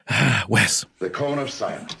Wes. The cone of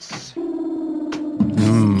silence. In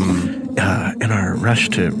our rush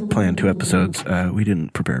to plan 2 episodes, we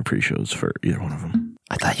didn't prepare pre-shows for either one of them.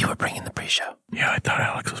 I thought you were bringing the pre-show. Yeah, I thought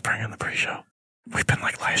Alex was bringing the pre-show. We've been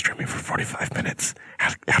live streaming for 45 minutes.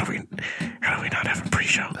 How do we not have a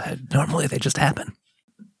pre-show? Normally they just happen.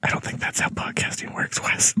 I don't think that's how podcasting works,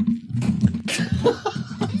 Wes.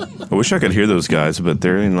 I wish I could hear those guys, but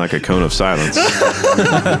they're in like a cone of silence.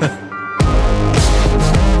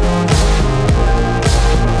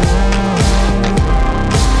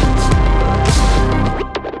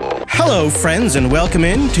 Hello, friends, and welcome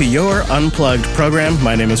in to your Unplugged program.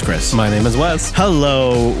 My name is Chris. My name is Wes.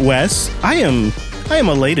 Hello, Wes. I am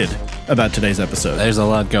elated about today's episode. There's a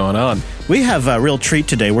lot going on. We have a real treat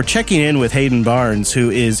today. We're checking in with Hayden Barnes, who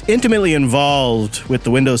is intimately involved with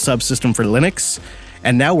the Windows subsystem for Linux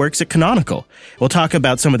and now works at Canonical. We'll talk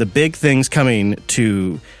about some of the big things coming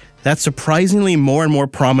to that surprisingly more and more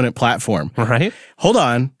prominent platform. Right? Hold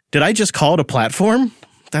on. Did I just call it a platform?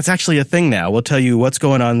 That's actually a thing now. We'll tell you what's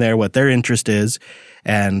going on there, what their interest is,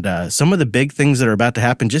 and some of the big things that are about to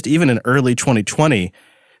happen just even in early 2020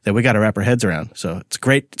 that we got to wrap our heads around. So it's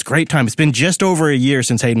great. It's a great time. It's been just over a year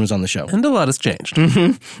since Hayden was on the show. And a lot has changed.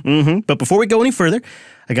 But before we go any further,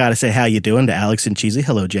 I got to say how you doing to Alex and Cheesy.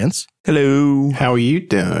 Hello, gents. Hello. How are you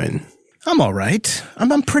doing? I'm all right.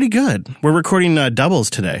 I'm pretty good. We're recording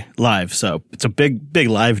doubles today, live, so it's a big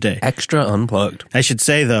live day. Extra unplugged. I should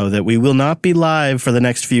say, though, that we will not be live for the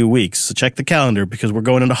next few weeks, so check the calendar because we're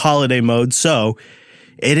going into holiday mode. So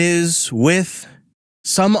it is with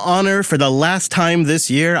some honor for the last time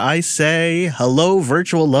this year, I say hello,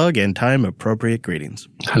 virtual lug, and time-appropriate greetings.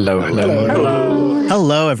 Hello.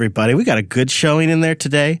 Hello, everybody. We got a good showing in there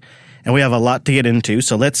today, and we have a lot to get into,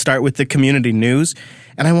 so let's start with the community news.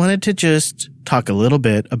 And I wanted to just talk a little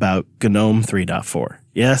bit about GNOME 3.4.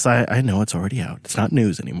 Yes, I know it's already out. It's not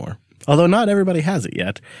news anymore, although not everybody has it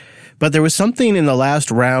yet. But there was something in the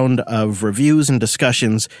last round of reviews and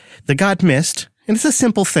discussions that got missed, and it's a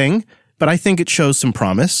simple thing, but I think it shows some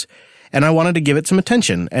promise, and I wanted to give it some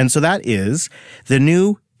attention. And so that is the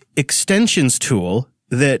new extensions tool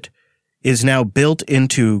that is now built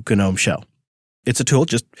into GNOME Shell. It's a tool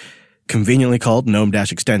just conveniently called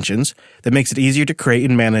GNOME-extensions that makes it easier to create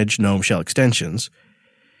and manage GNOME Shell extensions.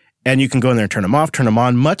 And you can go in there and turn them off, turn them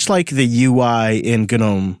on, much like the UI in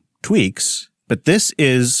GNOME Tweaks. But this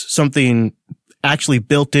is something actually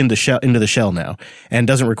built into the shell now and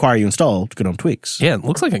doesn't require you install GNOME Tweaks. Yeah, it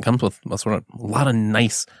looks like it comes with a lot of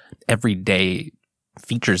nice everyday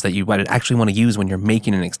features that you might actually want to use when you're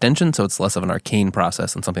making an extension, so it's less of an arcane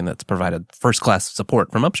process and something that's provided first-class support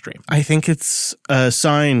from upstream. I think it's a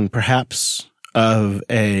sign, perhaps, of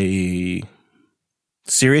a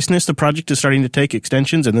seriousness the project is starting to take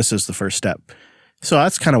extensions, and this is the first step. So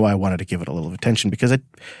that's kind of why I wanted to give it a little attention, because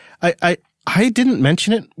I didn't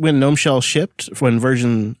mention it when GNOME Shell shipped, when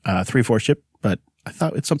version 3.4 shipped, but I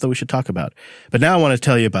thought it's something we should talk about. But now I want to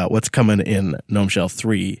tell you about what's coming in GNOME Shell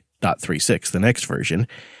 3.36, the next version.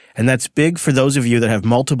 And that's big for those of you that have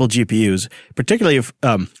multiple GPUs, particularly if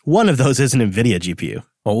one of those is an NVIDIA GPU.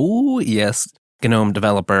 Oh, yes. GNOME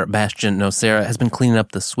developer Bastian Nocera has been cleaning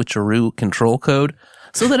up the switcheroo control code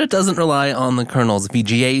so that it doesn't rely on the kernel's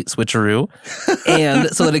VGA switcheroo, and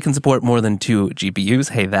so that it can support more than 2 GPUs.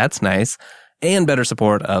 Hey, that's nice. And better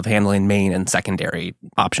support of handling main and secondary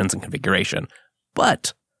options and configuration.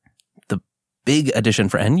 But the big addition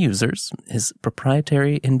for end users is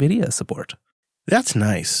proprietary NVIDIA support. That's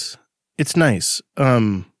nice. It's nice.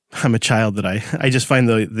 I'm a child that I just find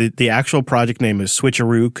the actual project name is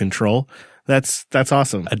Switcheroo Control. That's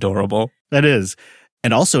awesome. Adorable. That is.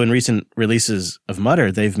 And also in recent releases of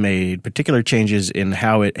Mutter, they've made particular changes in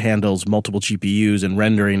how it handles multiple GPUs and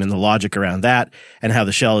rendering and the logic around that, and how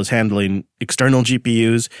the shell is handling external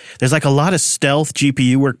GPUs. There's like a lot of stealth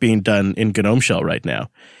GPU work being done in GNOME Shell right now.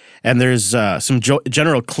 And there's some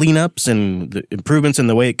general cleanups and the improvements in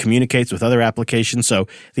the way it communicates with other applications. So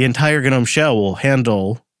the entire GNOME Shell will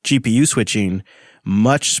handle GPU switching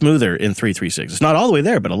much smoother in 3.36. It's not all the way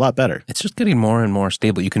there, but a lot better. It's just getting more and more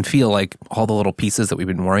stable. You can feel like all the little pieces that we've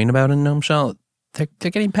been worrying about in GNOME Shell, they're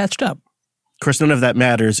getting patched up. Of course, none of that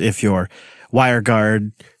matters if your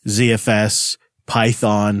WireGuard, ZFS,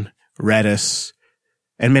 Python, Redis,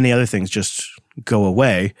 and many other things just go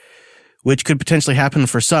away, which could potentially happen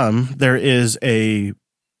for some. There is a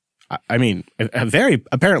very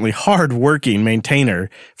apparently hard-working maintainer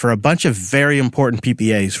for a bunch of very important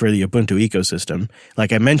PPAs for the Ubuntu ecosystem.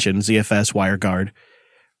 Like I mentioned, ZFS, WireGuard,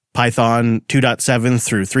 Python 2.7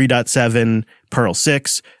 through 3.7, Perl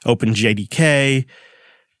 6, OpenJDK,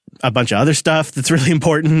 a bunch of other stuff that's really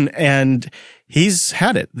important. And he's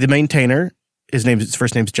had it. The maintainer his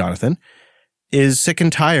first name's Jonathan, is sick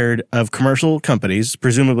and tired of commercial companies,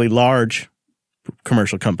 presumably large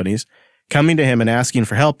commercial companies, coming to him and asking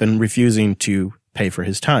for help and refusing to pay for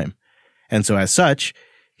his time. And so as such,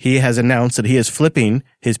 he has announced that he is flipping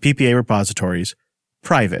his PPA repositories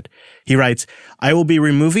private. He writes, "I will be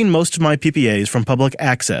removing most of my PPAs from public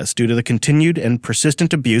access due to the continued and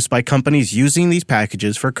persistent abuse by companies using these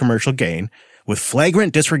packages for commercial gain with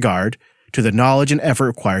flagrant disregard to the knowledge and effort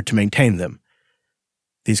required to maintain them.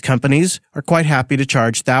 These companies are quite happy to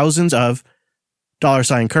charge thousands of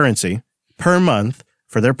 $ currency per month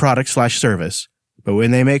for their product/service, but when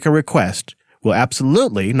they make a request, will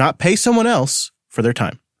absolutely not pay someone else for their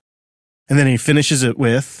time." And then he finishes it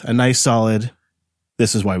with a nice solid,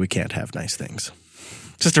 "This is why we can't have nice things."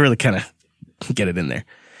 Just to really kind of get it in there.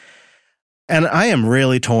 And I am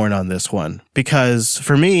really torn on this one because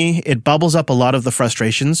for me, it bubbles up a lot of the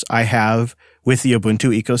frustrations I have with the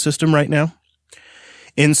Ubuntu ecosystem right now,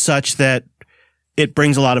 in such that it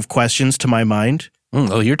brings a lot of questions to my mind.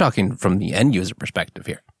 Oh, you're talking from the end user perspective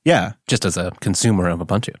here. Yeah. Just as a consumer of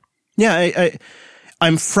Ubuntu. Yeah,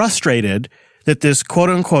 I'm frustrated that this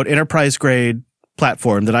quote-unquote enterprise-grade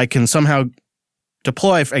platform that I can somehow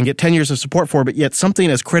deploy and get 10 years of support for, but yet something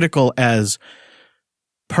as critical as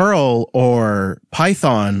Perl or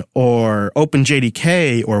Python or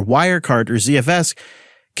OpenJDK or Wirecard or ZFS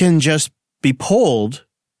can just be pulled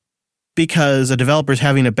because a developer is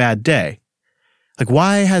having a bad day. Like,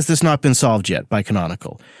 why has this not been solved yet by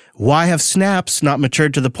Canonical? Why have snaps not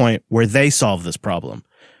matured to the point where they solve this problem?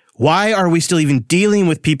 Why are we still even dealing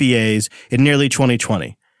with PPAs in nearly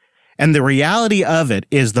 2020? And the reality of it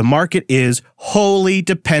is the market is wholly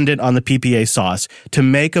dependent on the PPA sauce to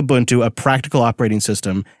make Ubuntu a practical operating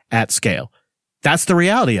system at scale. That's the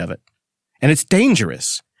reality of it. And it's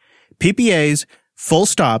dangerous. PPAs, full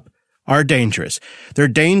stop, are dangerous. They're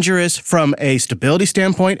dangerous from a stability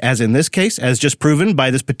standpoint, as in this case, as just proven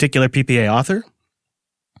by this particular PPA author.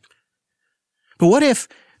 But what if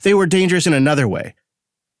they were dangerous in another way?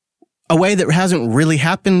 A way that hasn't really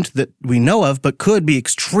happened that we know of, but could be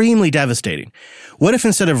extremely devastating. What if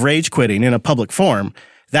instead of rage quitting in a public forum,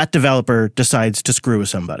 that developer decides to screw with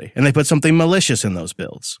somebody and they put something malicious in those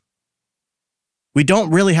builds? We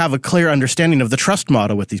don't really have a clear understanding of the trust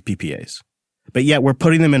model with these PPAs, but yet we're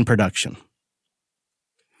putting them in production.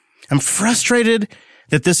 I'm frustrated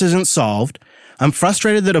that this isn't solved. I'm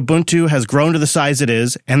frustrated that Ubuntu has grown to the size it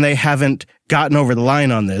is and they haven't gotten over the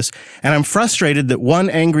line on this. And I'm frustrated that one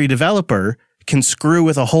angry developer can screw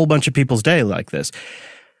with a whole bunch of people's day like this.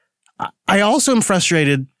 I also am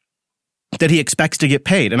frustrated that he expects to get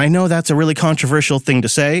paid. And I know that's a really controversial thing to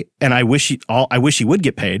say. And I wish he would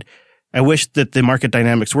get paid. I wish that the market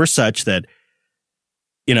dynamics were such that,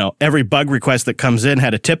 you know, every bug request that comes in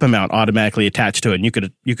had a tip amount automatically attached to it. And you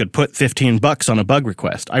could put $15 on a bug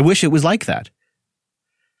request. I wish it was like that.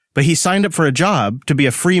 But he signed up for a job to be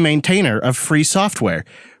a free maintainer of free software,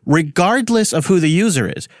 regardless of who the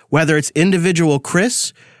user is, whether it's individual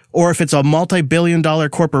Chris or if it's a multi-billion-dollar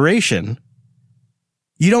corporation.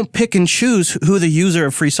 You don't pick and choose who the user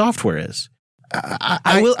of free software is.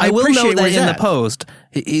 I will note that in the post,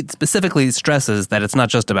 it specifically stresses that it's not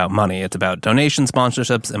just about money. It's about donation,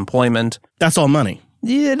 sponsorships, employment. That's all money.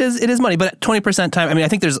 Yeah, it is money, but at 20% time, I mean, I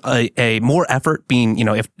think there's a more effort being, you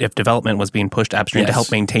know, if development was being pushed upstream to help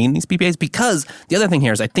maintain these PPAs, because the other thing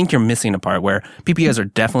here is I think you're missing a part where PPAs are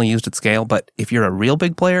definitely used at scale, but if you're a real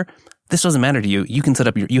big player, this doesn't matter to you. You can set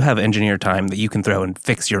up you have engineer time that you can throw and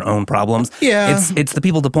fix your own problems. Yeah. It's the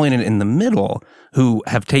people deploying it in the middle who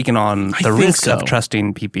have taken on the risk of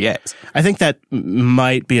trusting PPAs. I think that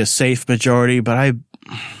might be a safe majority, but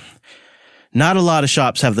not a lot of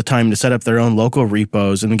shops have the time to set up their own local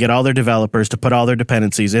repos and get all their developers to put all their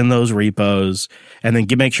dependencies in those repos and then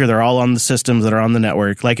make sure they're all on the systems that are on the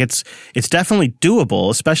network. Like it's definitely doable,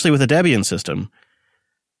 especially with a Debian system.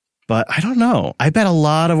 But I don't know. I bet a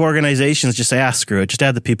lot of organizations just say, screw it. Just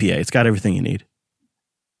add the PPA. It's got everything you need.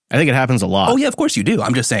 I think it happens a lot. Oh, yeah, of course you do.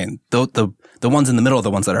 I'm just saying the ones in the middle are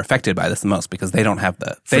the ones that are affected by this the most because they don't have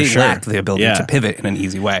lack the ability to pivot in an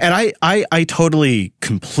easy way. And I totally,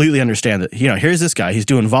 completely understand that, you know, here's this guy. He's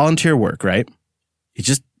doing volunteer work, right?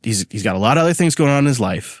 He's got a lot of other things going on in his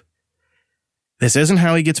life. This isn't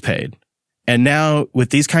how he gets paid. And now with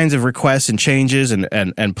these kinds of requests and changes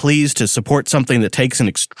and pleas to support something that takes an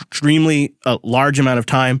extremely large amount of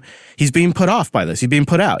time, he's being put off by this. He's being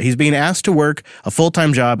put out. He's being asked to work a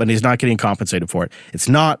full-time job and he's not getting compensated for it. It's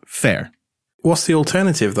not fair. What's the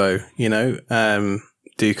alternative though? You know,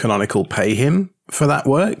 do Canonical pay him for that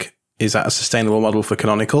work? Is that a sustainable model for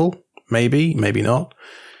Canonical? Maybe, maybe not.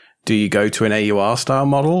 Do you go to an AUR style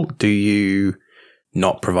model? Do you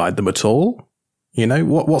not provide them at all? You know,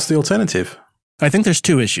 what's the alternative? I think there's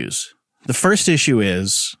two issues. The first issue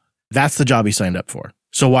is that's the job he signed up for.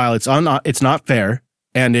 So while it's not fair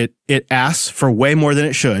and it asks for way more than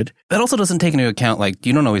it should. That also doesn't take into account, like,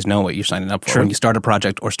 you don't always know what you're signing up for. When you start a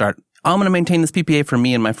project or I'm going to maintain this PPA for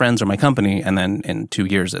me and my friends or my company, and then in 2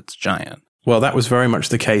 years it's giant. Well, that was very much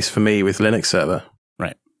the case for me with Linux Server.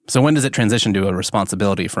 Right. So when does it transition to a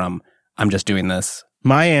responsibility from, I'm just doing this?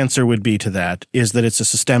 My answer would be to that is that it's a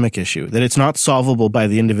systemic issue, that it's not solvable by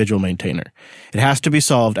the individual maintainer. It has to be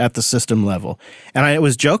solved at the system level. And I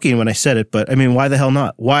was joking when I said it, but I mean, why the hell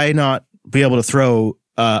not? Why not be able to throw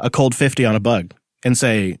a cold 50 on a bug and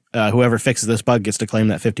say, whoever fixes this bug gets to claim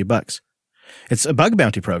that $50? It's a bug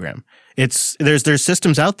bounty program. There's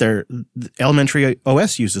systems out there. Elementary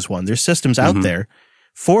OS uses one. There's systems out there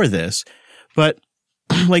for this, but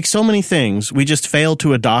like so many things, we just fail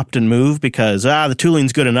to adopt and move because the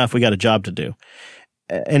tooling's good enough. We got a job to do,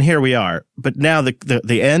 and here we are. But now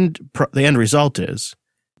the end result is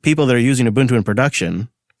people that are using Ubuntu in production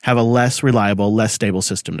have a less reliable, less stable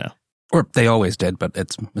system now. Or they always did, but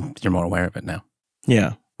you're more aware of it now.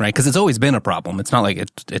 Yeah. Right, because it's always been a problem. It's not like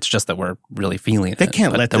it's just that we're really feeling it. They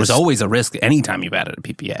can't let there was always a risk anytime you've added a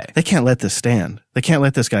PPA. They can't let this stand. They can't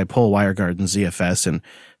let this guy pull WireGuard and ZFS and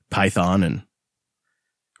Python and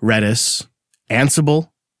Redis, Ansible.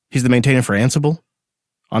 He's the maintainer for Ansible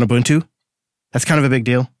on Ubuntu. That's kind of a big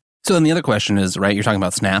deal. So then the other question is, right, you're talking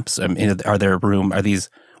about snaps. Why are these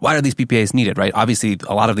PPAs needed, right? Obviously,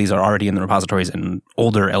 a lot of these are already in the repositories in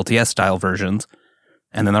older LTS-style versions.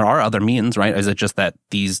 And then there are other means, right? Is it just that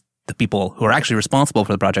the people who are actually responsible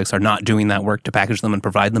for the projects are not doing that work to package them and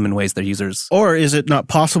provide them in ways their users... Or is it not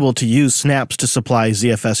possible to use snaps to supply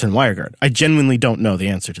ZFS and WireGuard? I genuinely don't know the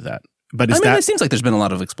answer to that. But it seems like there's been a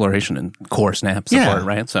lot of exploration in core snap support,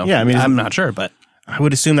 right? So yeah, I'm not sure, but... I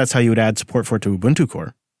would assume that's how you would add support for it to Ubuntu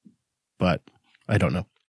Core. But I don't know.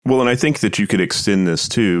 Well, and I think that you could extend this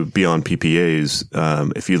too beyond PPAs.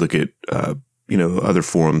 If you look at other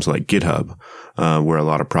forums like GitHub, where a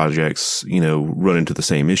lot of projects run into the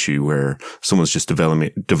same issue where someone's just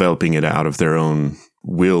developing it out of their own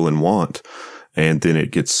will and want, and then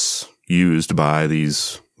it gets used by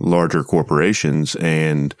these larger corporations,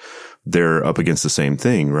 and they're up against the same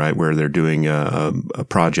thing, right? Where they're doing a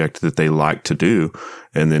project that they like to do,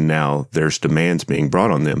 and then now there's demands being brought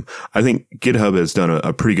on them. I think GitHub has done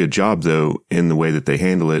a pretty good job, though, in the way that they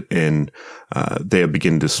handle it, and they have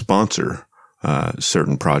begun to sponsor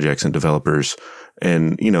certain projects and developers.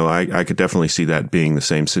 And, I could definitely see that being the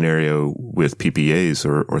same scenario with PPAs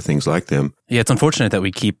or things like them. Yeah, it's unfortunate that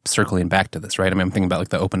we keep circling back to this, right? I mean, I'm thinking about like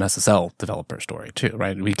the OpenSSL developer story too,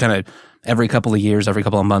 right? We kind of, every couple of years, every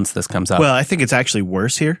couple of months, this comes up. Well, I think it's actually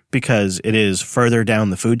worse here because it is further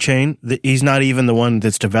down the food chain. He's not even the one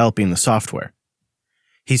that's developing the software.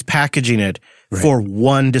 He's packaging it for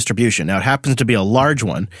one distribution. Now, it happens to be a large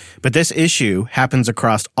one, but this issue happens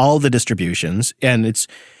across all the distributions, and it's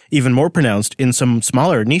even more pronounced in some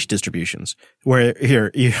smaller niche distributions where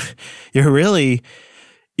you're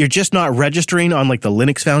just not registering on like the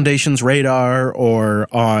Linux Foundation's radar or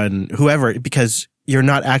on whoever, because you're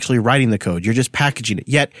not actually writing the code. You're just packaging it.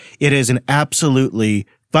 Yet it is an absolutely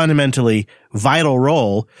fundamentally vital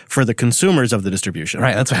role for the consumers of the distribution.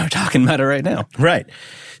 Right. That's why we're talking about it right now. Right.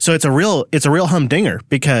 So it's a real humdinger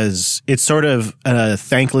because it's sort of a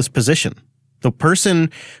thankless position. The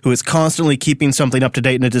person who is constantly keeping something up to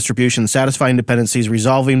date in a distribution, satisfying dependencies,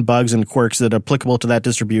 resolving bugs and quirks that are applicable to that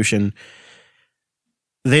distribution,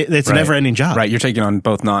 it's a never-ending job. Right. You're taking on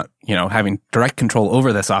both not, having direct control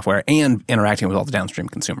over the software and interacting with all the downstream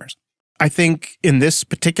consumers. I think in this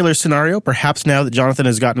particular scenario, perhaps now that Jonathan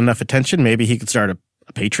has gotten enough attention, maybe he could start a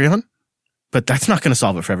Patreon. But that's not going to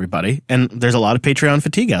solve it for everybody. And there's a lot of Patreon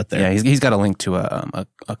fatigue out there. Yeah, he's got a link to a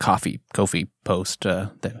Ko-fi post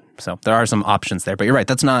there. So there are some options there. But you're right.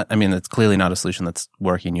 It's clearly not a solution that's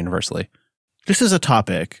working universally. This is a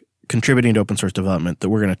topic contributing to open source development that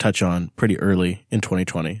we're going to touch on pretty early in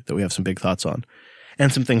 2020 that we have some big thoughts on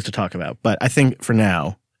and some things to talk about. But I think for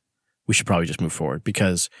now, we should probably just move forward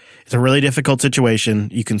because it's a really difficult situation.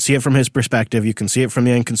 You can see it from his perspective. You can see it from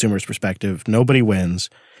the end consumer's perspective. Nobody wins.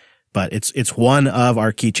 But it's one of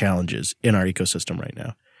our key challenges in our ecosystem right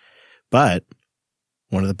now. But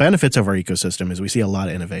one of the benefits of our ecosystem is we see a lot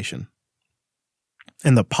of innovation.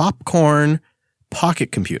 And the Popcorn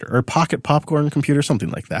Pocket Computer or Pocket Popcorn Computer,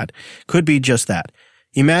 something like that, could be just that.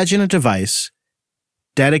 Imagine a device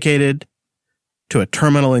dedicated to a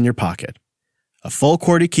terminal in your pocket. A full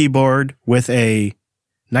QWERTY keyboard with a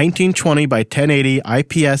 1920 by 1080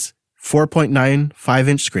 IPS 4.95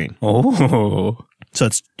 inch screen. Oh. So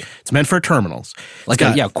it's meant for terminals. Like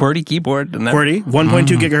QWERTY keyboard. And QWERTY, 1.2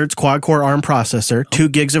 gigahertz quad-core ARM processor, 2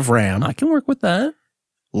 gigs of RAM. I can work with that.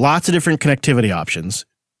 Lots of different connectivity options.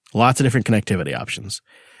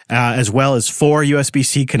 As well as 4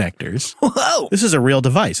 USB-C connectors. Whoa! This is a real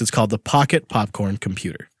device. It's called the Pocket Popcorn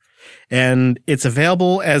Computer. And it's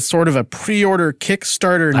available as sort of a pre-order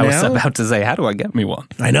Kickstarter now. I was about to say, how do I get me one?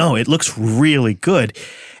 I know. It looks really good.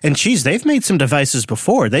 And geez, they've made some devices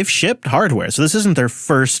before. They've shipped hardware. So this isn't their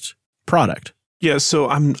first product. Yeah, so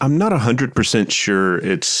I'm not 100% sure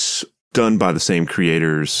it's done by the same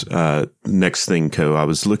creators, Next Thing Co.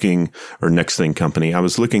 Next Thing Company. I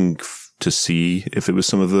was looking to see if it was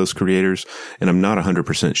some of those creators, and I'm not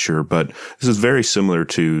 100% sure, but this is very similar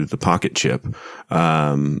to the Pocket Chip.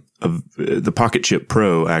 The Pocket Chip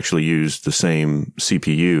Pro actually used the same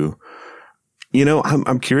CPU. You know,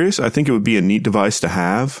 I'm curious. I think it would be a neat device to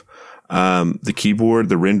have. The keyboard,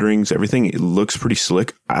 the renderings, everything, it looks pretty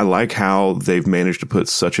slick. I like how they've managed to put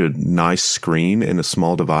such a nice screen in a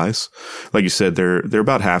small device. Like you said, they're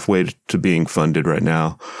about halfway to being funded right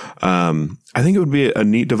now. I think it would be a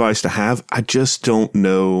neat device to have. I just don't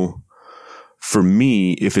know, for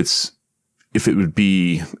me, if it would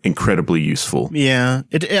be incredibly useful. Yeah.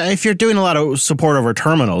 If you're doing a lot of support over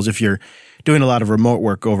terminals, if you're doing a lot of remote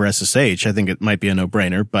work over SSH, I think it might be a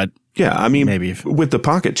no-brainer, but yeah, I mean, maybe with the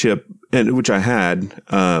Pocket Chip, which I had,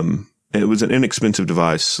 it was an inexpensive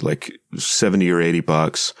device, like $70 or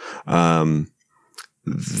 $80.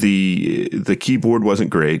 The keyboard wasn't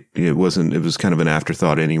great. It was kind of an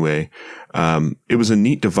afterthought anyway. It was a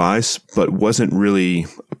neat device, but wasn't really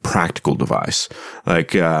a practical device.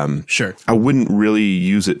 Like, sure, I wouldn't really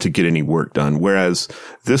use it to get any work done. Whereas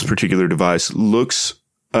this particular device looks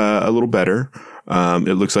a little better.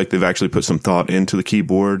 It looks like they've actually put some thought into the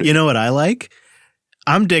keyboard. You know what I like?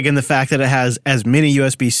 I'm digging the fact that it has as many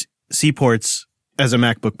USB-C ports as a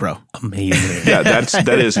MacBook Pro. Amazing. Yeah,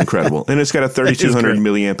 that is incredible. And it's got a 3,200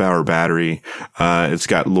 milliamp hour battery. It's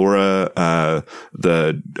got LoRa,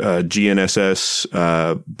 the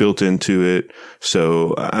GNSS built into it.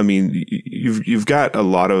 So, I mean, you've got a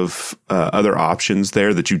lot of other options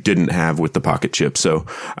there that you didn't have with the Pocket Chip. So,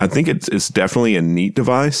 I think it's definitely a neat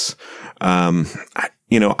device.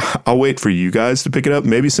 I'll wait for you guys to pick it up.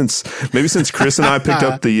 Maybe since Chris and I picked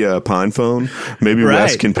up the Pine phone, maybe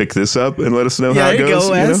Wes can pick this up and let us know how it goes.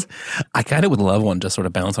 Go, Wes. I kind of would love one just sort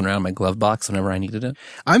of bouncing around my glove box whenever I needed it.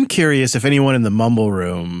 I'm curious if anyone in the Mumble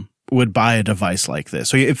Room would buy a device like this.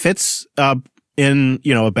 So it fits in,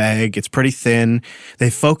 a bag. It's pretty thin. They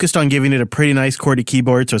focused on giving it a pretty nice QWERTY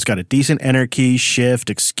keyboard. So it's got a decent enter key, shift,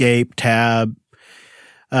 escape, tab.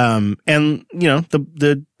 And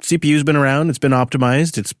the CPU's been around. It's been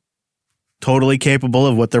optimized. It's totally capable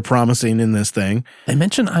of what they're promising in this thing. They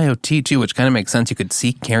mentioned IoT too, which kind of makes sense. You could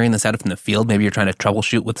see carrying this out from the field. Maybe you're trying to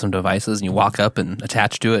troubleshoot with some devices and you walk up and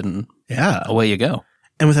attach to it and away you go.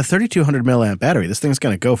 And with a 3,200 milliamp battery, this thing's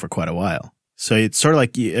going to go for quite a while. So it's sort of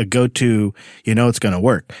like a go-to, it's going to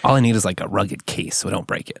work. All I need is like a rugged case so I don't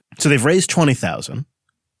break it. So they've raised $20,000.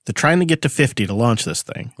 They're trying to get to 50 to launch this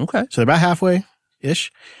thing. Okay. So they're about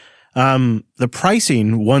halfway-ish. The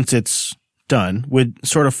pricing, once it's done, would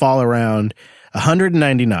sort of fall around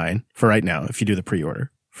 $199 for right now if you do the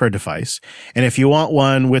pre-order for a device. And if you want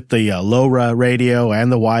one with the LoRa radio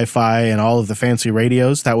and the Wi-Fi and all of the fancy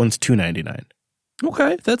radios, that one's $299.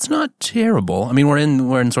 Okay, that's not terrible. I mean, we're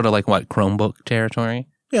in sort of like what, Chromebook territory?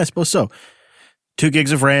 Yeah, I suppose so. 2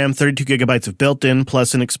 gigs of RAM, 32 gigabytes of built-in,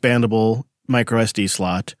 plus an expandable micro SD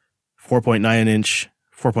slot, 4.9-inch,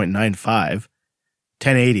 4.95,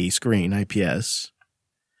 1080 screen, IPS.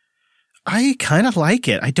 I kind of like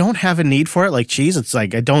it. I don't have a need for it like cheese. It's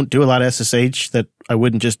like I don't do a lot of SSH that I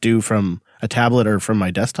wouldn't just do from a tablet or from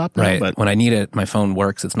my desktop. Right. But when I need it, my phone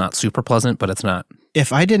works. It's not super pleasant, but it's not.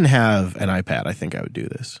 If I didn't have an iPad, I think I would do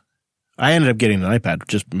this. I ended up getting an iPad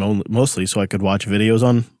just mostly so I could watch videos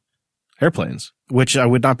on airplanes, which I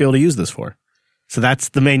would not be able to use this for. So that's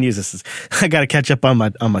the main use. I got to catch up on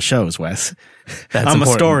my shows, Wes. That's on important.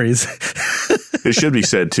 my stories. It should be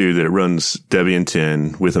said too that it runs Debian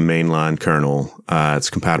 10 with a mainline kernel. It's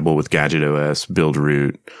compatible with Gadget OS,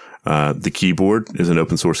 Buildroot. The keyboard is an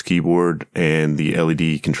open source keyboard, and the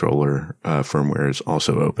LED controller firmware is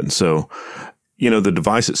also open. So, the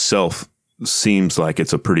device itself seems like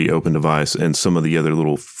it's a pretty open device, and some of the other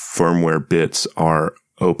little firmware bits are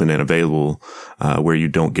open and available, where you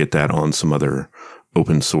don't get that on some other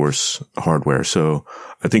open source hardware. So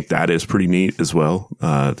I think that is pretty neat as well,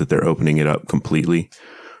 that they're opening it up completely.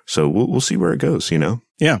 So we'll see where it goes,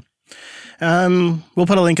 Yeah. We'll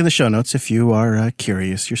put a link in the show notes if you are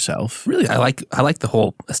curious yourself. Really, I like the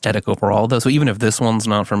whole aesthetic overall, though. So even if this one's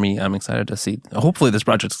not for me, I'm excited to see. Hopefully, this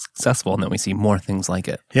project's successful, and then we see more things like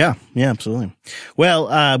it. Yeah, absolutely.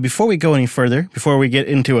 Well, before we go any further, before we get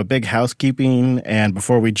into a big housekeeping, and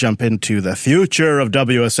before we jump into the future of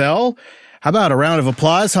WSL, how about a round of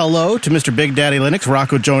applause? Hello to Mr. Big Daddy Linux,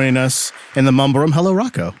 Rocco, joining us in the Mumble Room. Hello,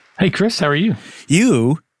 Rocco. Hey, Chris, how are you?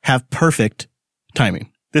 You have perfect timing.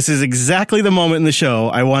 This is exactly the moment in the show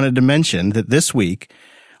I wanted to mention that this week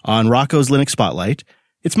on Rocco's Linux Spotlight,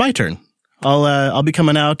 it's my turn. I'll be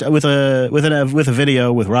coming out with a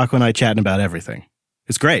video with Rocco and I chatting about everything.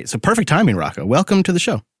 It's great. So perfect timing, Rocco. Welcome to the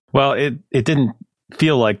show. Well, it didn't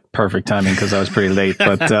feel like perfect timing because I was pretty late,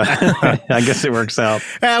 but I guess it works out.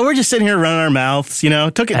 We're just sitting here running our mouths.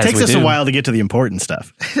 It takes us a while to get to the important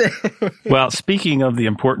stuff. Well, speaking of the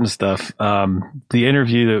important stuff, the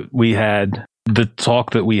interview that we had, the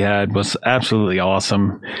talk that we had was absolutely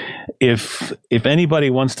awesome. If anybody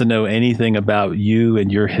wants to know anything about you and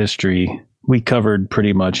your history, we covered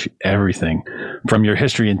pretty much everything from your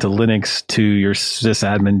history into Linux to your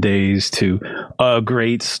sysadmin days to a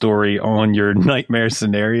great story on your nightmare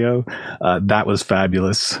scenario. That was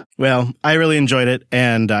fabulous. Well, I really enjoyed it,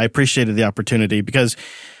 and I appreciated the opportunity because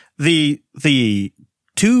the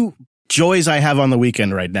two joys I have on the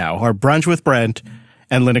weekend right now are Brunch with Brent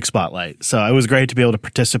and Linux Spotlight. So it was great to be able to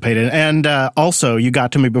participate in. And also, you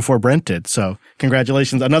got to me before Brent did. So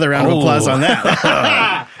congratulations. Another round of applause on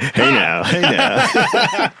that. Hey now.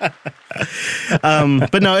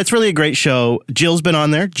 But no, it's really a great show. Jill's been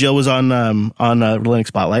on there. Jill was on Linux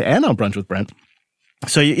Spotlight and on Brunch with Brent.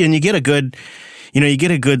 So you get a good, you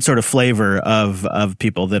get a good sort of flavor of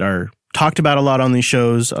people that are talked about a lot on these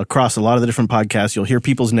shows across a lot of the different podcasts. You'll hear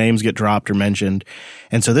people's names get dropped or mentioned.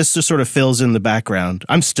 And so this just sort of fills in the background.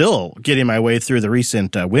 I'm still getting my way through the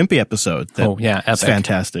recent Wimpy episode. It's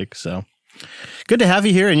fantastic. So good to have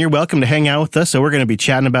you here, and you're welcome to hang out with us. So we're going to be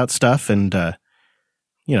chatting about stuff and, all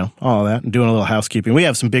of that and doing a little housekeeping. We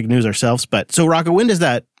have some big news ourselves, but so Rocco, when does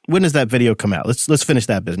that video come out? Let's finish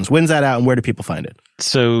that business. When's that out and where do people find it?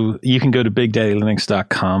 So you can go to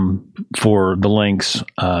bigdaddylinux.com for the links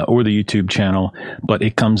or the YouTube channel, but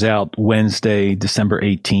it comes out Wednesday, December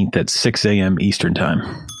 18th at 6 a.m. Eastern time.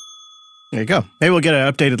 There you go. Maybe we'll get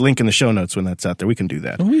an updated link in the show notes when that's out there. We can do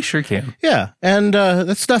that. We sure can. Yeah. And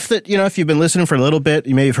that's stuff that, if you've been listening for a little bit,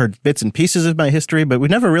 you may have heard bits and pieces of my history, but we've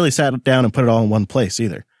never really sat down and put it all in one place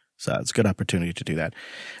either. So it's a good opportunity to do that.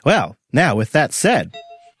 Well, now with that said,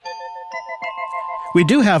 we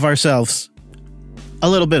do have ourselves a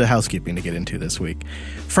little bit of housekeeping to get into this week.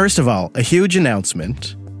 First of all, a huge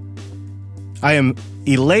announcement. I am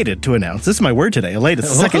elated to announce. This is my word today. Elated.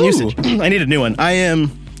 It's the second usage. I need a new one.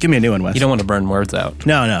 Give me a new one, Wes. You don't want to burn words out.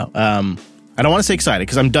 No. I don't want to say excited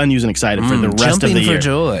because I'm done using excited for the rest of the year.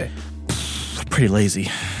 Jumping for joy. Pretty lazy.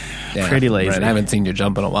 Yeah, Pretty lazy. Right. I haven't seen you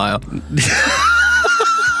jump in a while.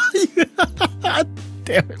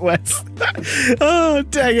 Damn it, Wes. Oh,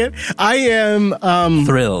 dang it. I am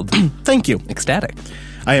Thrilled. Thank you. Ecstatic.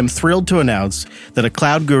 I am thrilled to announce that a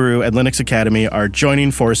Cloud Guru and Linux Academy are joining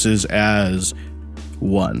forces as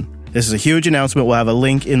one. This is a huge announcement. We'll have a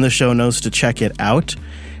link in the show notes to check it out.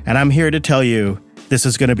 And I'm here to tell you this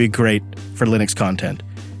is going to be great for Linux content.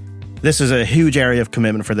 This is a huge area of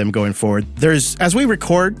commitment for them going forward. There's, as we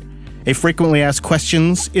record, a frequently asked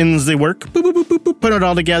questions in the work. Boop, boop, boop, boop, boop, put it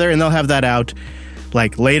all together, and they'll have that out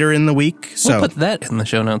like later in the week. So we'll put that in the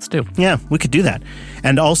show notes too. Yeah, we could do that.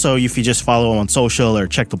 And also, if you just follow them on social or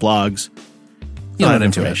check the blogs, you'll have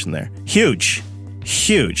information there. Huge.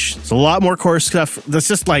 It's a lot more course stuff. That's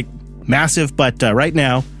just like massive, but right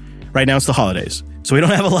now it's the holidays. So we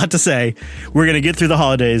don't have a lot to say. We're going to get through the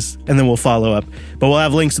holidays and then we'll follow up. But we'll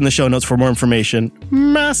have links in the show notes for more information.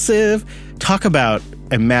 Massive. Talk about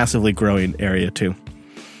a massively growing area too.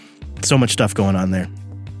 So much stuff going on there.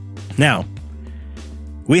 Now,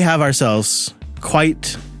 we have ourselves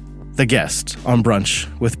quite the guest on Brunch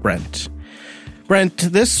with Brent. Brent,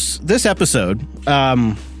 this episode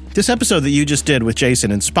that you just did with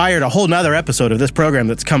Jason inspired a whole nother episode of this program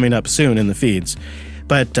that's coming up soon in the feeds.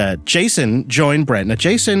 But Jason joined Brent. Now,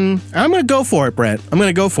 Jason, I'm going to go for it, Brent. I'm going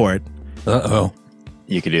to go for it. Uh-oh.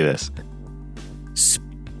 You could do this.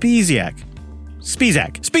 Spizak.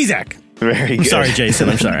 Very good. I'm sorry, Jason.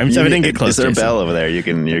 I'm sorry. I didn't get close. Is there Jason. a bell over there you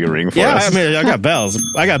can ring for us? Yeah, I mean, I got bells.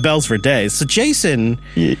 I got bells for days. So Jason,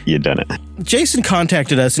 you done it. Jason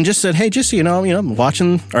contacted us and just said, "Hey, just so you know, I'm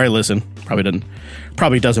watching." All right, listen.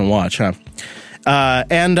 Probably doesn't watch, huh?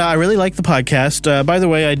 And I really like the podcast. By the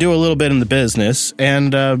way, I do a little bit in the business,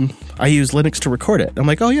 and I use Linux to record it. I'm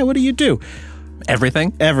like, "Oh yeah, what do you do?"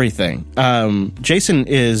 Everything? Everything. Jason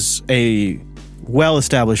is a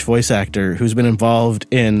well-established voice actor who's been involved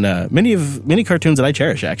in many cartoons that I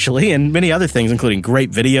cherish, actually, and many other things, including great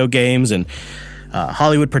video games and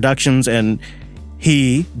Hollywood productions, and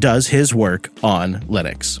he does his work on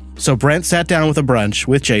Linux. So Brent sat down with a brunch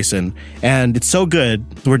with Jason, and it's so good,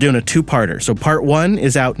 we're doing a two-parter. So part 1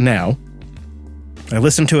 is out now. I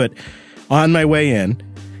listened to it on my way in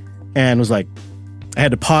and was like, I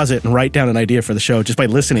had to pause it and write down an idea for the show just by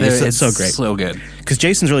listening. It's so great. So good. Because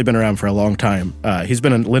Jason's really been around for a long time. He's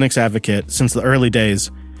been a Linux advocate since the early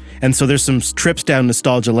days. And so there's some trips down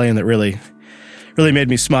nostalgia lane that really made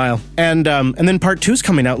me smile. And then part 2's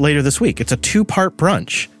coming out later this week. It's a 2-part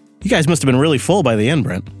brunch. You guys must have been really full by the end,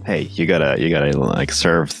 Brent. Hey, you gotta like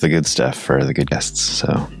serve the good stuff for the good guests.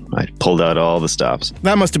 So I pulled out all the stops.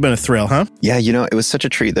 That must have been a thrill, huh? Yeah, it was such a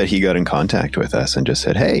treat that he got in contact with us and just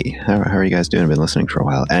said, "Hey, how are you guys doing? I've been listening for a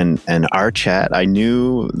while." And our chat, I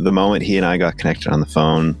knew the moment he and I got connected on the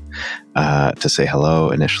phone to say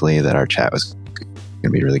hello initially that our chat was going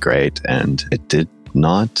to be really great, and it did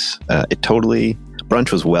not.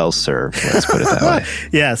 Brunch was well served. Let's put it that way.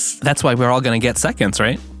 Yes. That's why we're all going to get seconds,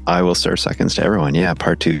 right? I will serve seconds to everyone. Yeah,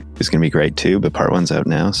 part 2 is going to be great too, but part 1's out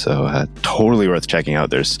now, so totally worth checking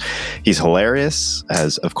out. He's hilarious,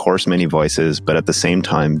 has of course many voices, but at the same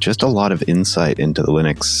time, just a lot of insight into the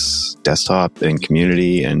Linux desktop and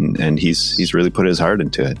community, and he's really put his heart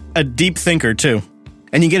into it. A deep thinker too,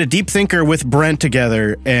 and you get a deep thinker with Brent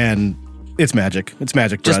together, and it's magic. It's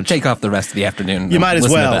magic brunch. Just take off the rest of the afternoon. You might as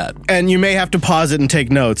listen well. to that. And you may have to pause it and take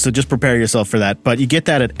notes, so just prepare yourself for that. But you get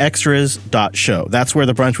that at extras.show. That's where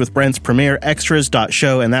the Brunch with Brent's premiere,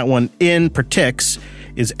 extras.show. And that one in Partix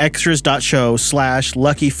is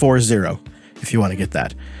extras.show/lucky40 if you want to get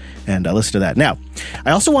that and listen to that. Now,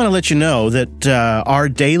 I also want to let you know that our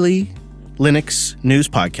daily Linux news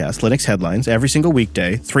podcast, Linux Headlines, every single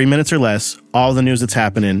weekday, 3 minutes or less, all the news that's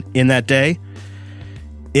happening in that day,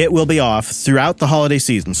 it will be off throughout the holiday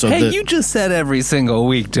season. So you just said every single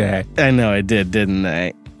weekday. I know I did, didn't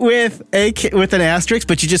I? With an asterisk,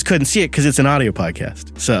 but you just couldn't see it because it's an audio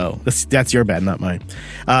podcast. So that's your bad, not mine.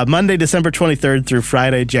 Monday, December 23rd through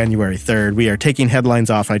Friday, January 3rd, we are taking headlines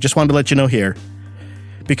off. I just wanted to let you know here,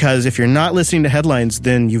 because if you're not listening to headlines,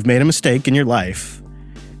 then you've made a mistake in your life.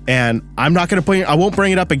 And I won't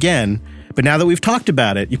bring it up again, but now that we've talked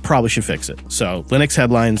about it, you probably should fix it. So Linux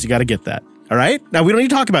Headlines, you got to get that. All right? Now, we don't need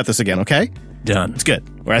to talk about this again, okay? Done. It's good.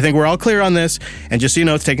 I think we're all clear on this. And just so you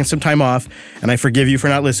know, it's taking some time off, and I forgive you for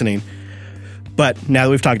not listening. But now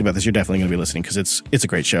that we've talked about this, you're definitely going to be listening because it's a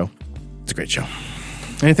great show. It's a great show.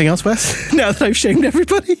 Anything else, Wes? Now that I've shamed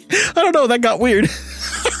everybody? I don't know. That got weird.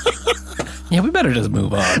 Yeah, we better just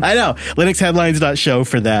move on. I know. LinuxHeadlines.show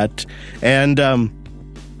for that. And,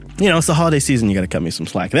 it's the holiday season. You got to cut me some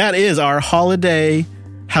slack. That is our holiday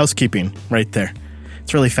housekeeping right there.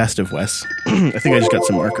 It's really festive, Wes. I think I just got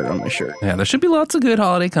some marker on my shirt. Yeah, there should be lots of good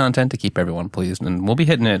holiday content to keep everyone pleased, and we'll be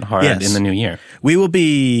hitting it hard in the new year. We will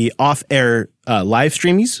be off-air live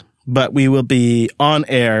streamies, but we will be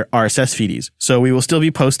on-air RSS feedies. So we will still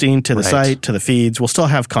be posting to the site, to the feeds. We'll still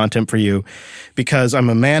have content for you because I'm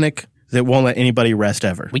a manic that won't let anybody rest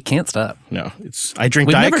ever. We can't stop. No, I drink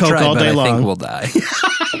Diet Coke all day long. I think we'll die.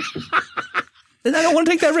 And I don't want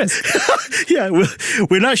to take that risk. Yeah,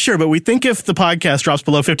 we're not sure, but we think if the podcast drops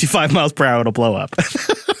below 55 miles per hour, it'll blow up.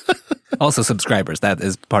 Also, subscribers. That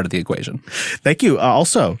is part of the equation. Thank you.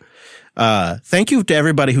 Also, thank you to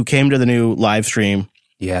everybody who came to the new live stream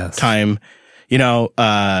time.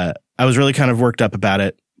 I was really kind of worked up about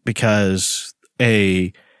it because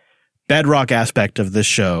a bedrock aspect of this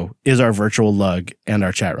show is our virtual lug and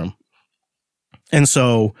our chat room. And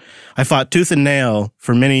so I fought tooth and nail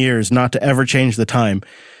for many years not to ever change the time.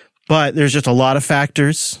 But there's just a lot of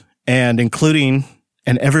factors, and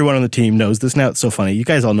everyone on the team knows this now. It's so funny. You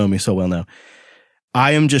guys all know me so well now.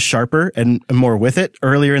 I am just sharper and more with it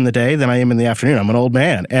earlier in the day than I am in the afternoon. I'm an old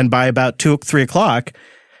man. And by about 2, 3 o'clock,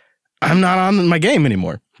 I'm not on my game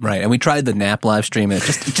anymore. Right. And we tried the nap live stream and it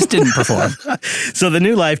just didn't perform. So the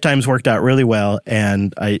new live times worked out really well.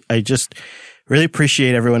 And I just really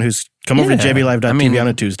appreciate everyone who's come over to jblive.tv on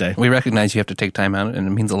a Tuesday. We recognize you have to take time out, and it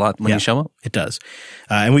means a lot when you show up. It does.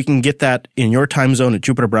 And we can get that in your time zone at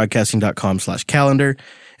jupiterbroadcasting.com/calendar.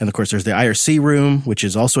 And of course, there's the IRC room, which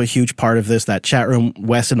is also a huge part of this. That chat room,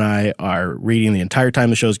 Wes and I are reading the entire time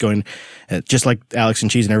the show's going, just like Alex and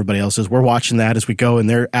Cheese and everybody else is. We're watching that as we go, and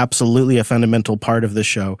they're absolutely a fundamental part of this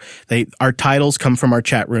show. Our titles come from our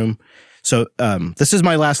chat room. So this is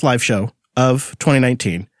my last live show of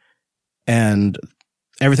 2019. And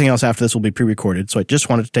everything else after this will be pre-recorded. So I just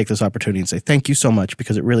wanted to take this opportunity and say thank you so much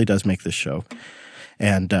because it really does make this show.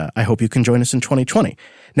 And I hope you can join us in 2020.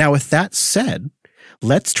 Now, with that said,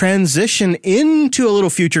 let's transition into a little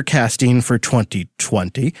future casting for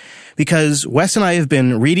 2020, because Wes and I have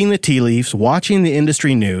been reading the tea leaves, watching the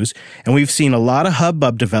industry news, and we've seen a lot of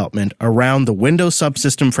hubbub development around the Windows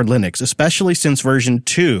subsystem for Linux, especially since version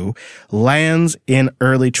 2 lands in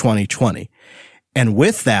early 2020. And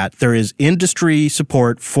with that, there is industry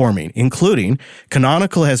support forming, including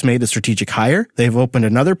Canonical has made a strategic hire. They've opened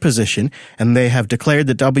another position, and they have declared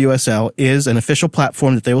that WSL is an official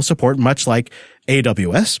platform that they will support, much like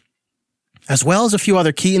AWS, as well as a few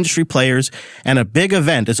other key industry players, and a big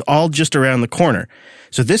event is all just around the corner.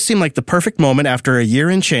 So this seemed like the perfect moment after a year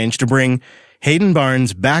and change to bring Hayden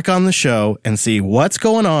Barnes back on the show and see what's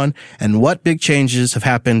going on and what big changes have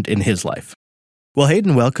happened in his life. Well,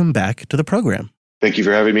 Hayden, welcome back to the program. Thank you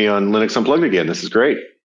for having me on Linux Unplugged again. This is great.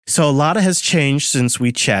 So a lot has changed since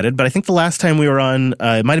we chatted, but I think the last time we were on,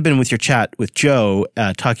 it might have been with your chat with Joe,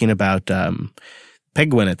 talking about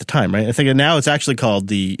Penguin at the time, right? I think now it's actually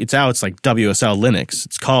called it's like WSL Linux.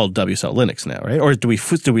 It's called WSL Linux now, right? Or do we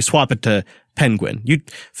swap it to Penguin? You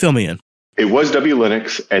fill me in. It was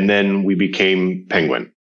WLinux, and then we became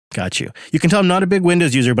Penguin. Got you. You can tell I'm not a big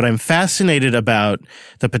Windows user, but I'm fascinated about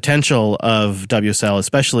the potential of WSL,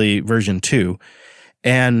 especially version 2.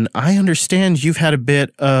 And I understand you've had a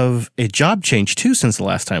bit of a job change too since the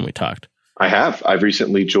last time we talked. I have. I've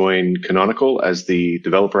recently joined Canonical as the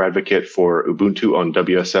developer advocate for Ubuntu on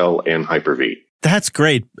WSL and Hyper-V. That's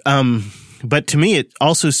great. But to me, it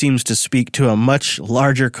also seems to speak to a much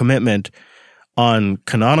larger commitment on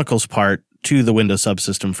Canonical's part to the Windows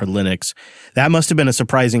subsystem for Linux. That must have been a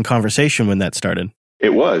surprising conversation when that started.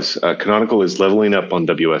 It was. Canonical is leveling up on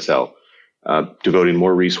WSL. Devoting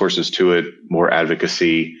more resources to it, more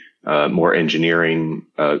advocacy, more engineering,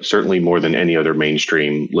 certainly more than any other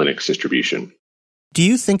mainstream Linux distribution. Do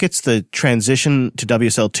you think it's the transition to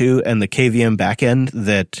WSL2 and the KVM backend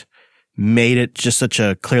that made it just such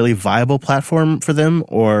a clearly viable platform for them?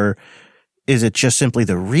 Or is it just simply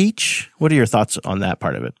the reach? What are your thoughts on that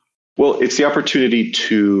part of it? Well, it's the opportunity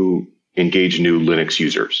to engage new Linux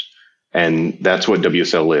users. And that's what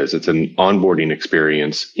WSL is. It's an onboarding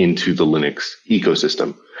experience into the Linux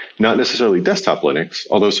ecosystem. Not necessarily desktop Linux,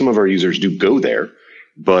 although some of our users do go there,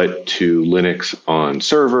 but to Linux on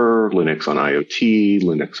server, Linux on IoT,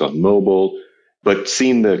 Linux on mobile. But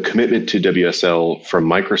seeing the commitment to WSL from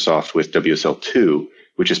Microsoft with WSL 2,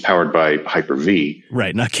 which is powered by Hyper-V.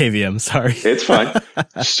 Right, not KVM, sorry. It's fine.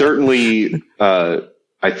 Certainly,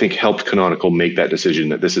 I think helped Canonical make that decision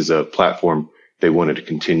that this is a platform they wanted to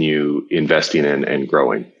continue investing in and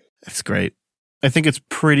growing. That's great. I think it's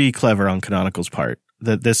pretty clever on Canonical's part.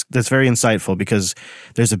 That's very insightful, because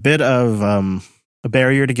there's a bit of a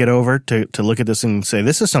barrier to get over to look at this and say,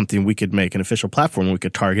 this is something we could make an official platform. We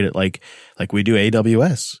could target it like we do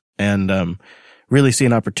AWS, and really see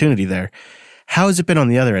an opportunity there. How has it been on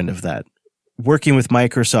the other end of that? Working with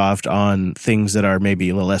Microsoft on things that are maybe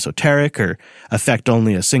a little esoteric or affect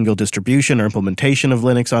only a single distribution or implementation of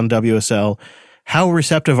Linux on WSL. How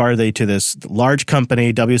receptive are they to this large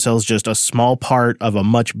company? WSL is just a small part of a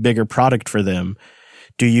much bigger product for them.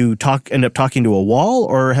 Do you end up talking to a wall,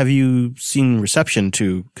 or have you seen reception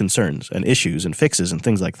to concerns and issues and fixes and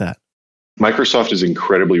things like that? Microsoft is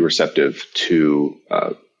incredibly receptive to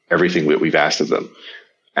everything that we've asked of them,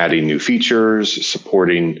 adding new features,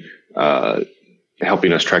 supporting,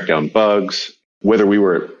 helping us track down bugs. Whether we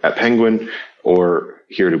were at Penguin or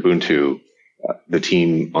here at Ubuntu, the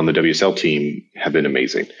team on the WSL team have been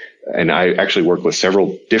amazing. And I actually work with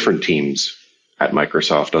several different teams at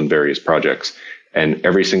Microsoft on various projects, and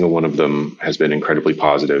every single one of them has been incredibly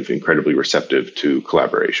positive, incredibly receptive to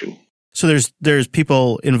collaboration. So there's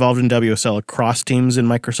people involved in WSL across teams in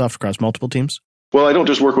Microsoft, across multiple teams? Well, I don't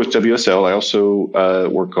just work with WSL. I also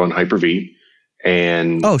work on Hyper-V.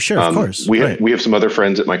 And oh, sure, of course. We have some other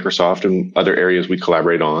friends at Microsoft and other areas we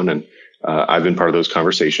collaborate on, and I've been part of those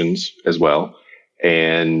conversations as well.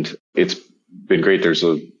 And it's been great. There's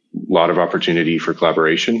a lot of opportunity for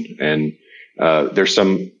collaboration, and there's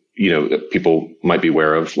some, that people might be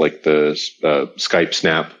aware of, like the Skype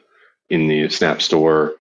Snap in the Snap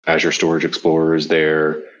Store. Azure Storage Explorer is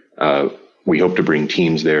there. We hope to bring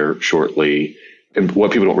Teams there shortly. And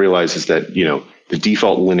what people don't realize is that, the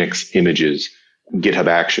default Linux images, GitHub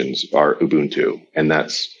Actions, are Ubuntu, and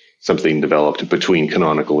that's something developed between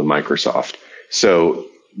Canonical and Microsoft. So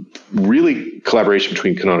really, collaboration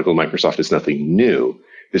between Canonical and Microsoft is nothing new.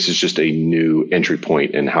 This is just a new entry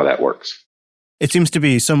point in how that works. It seems to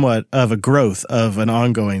be somewhat of a growth of an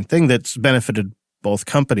ongoing thing that's benefited both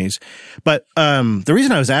companies. But the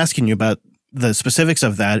reason I was asking you about the specifics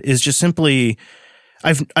of that is just simply,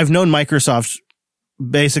 I've known Microsoft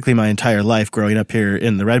basically my entire life growing up here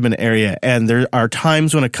in the Redmond area. And there are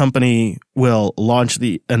times when a company will launch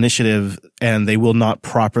the initiative and they will not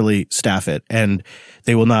properly staff it, and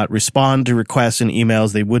they will not respond to requests and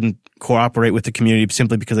emails. They wouldn't cooperate with the community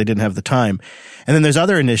simply because they didn't have the time. And then there's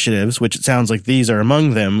other initiatives, which it sounds like these are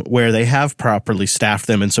among them, where they have properly staffed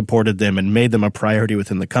them and supported them and made them a priority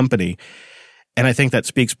within the company. And I think that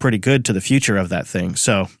speaks pretty good to the future of that thing.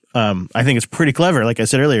 So I think it's pretty clever, like I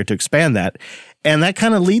said earlier, to expand that. And that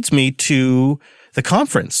kind of leads me to the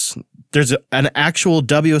conference. There's an actual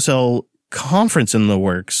WSL conference in the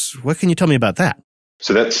works. What can you tell me about that?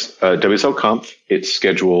 So that's WSL Conf. It's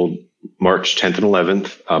scheduled March 10th and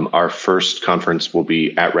 11th. Our first conference will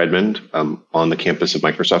be at Redmond on the campus of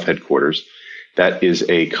Microsoft headquarters. That is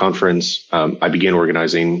a conference I began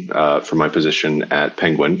organizing from my position at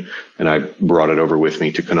Penguin, and I brought it over with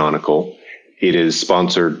me to Canonical. It is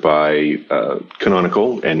sponsored by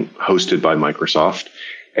Canonical and hosted by Microsoft.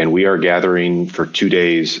 And we are gathering for 2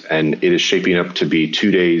 days, and it is shaping up to be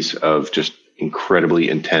 2 days of just incredibly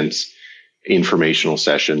intense informational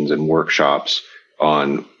sessions and workshops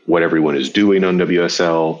on what everyone is doing on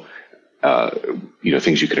WSL,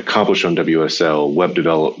 things you could accomplish on WSL, web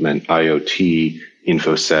development, IoT,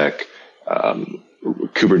 InfoSec,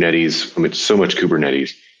 Kubernetes. I mean, so much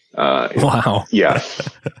Kubernetes. Wow. Yeah.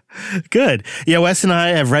 Good. Yeah, Wes and I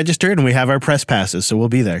have registered and we have our press passes, so we'll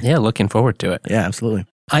be there. Yeah, looking forward to it. Yeah, absolutely.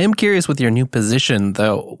 I am curious with your new position,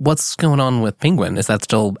 though. What's going on with Penguin? Is that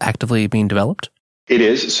still actively being developed? It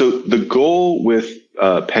is. So the goal with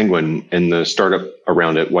Penguin and the startup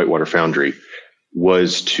around it, Whitewater Foundry,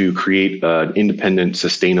 was to create an independent,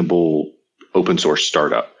 sustainable open source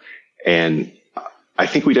startup. And I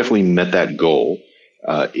think we definitely met that goal.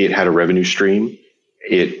 It had a revenue stream.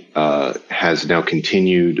 It has now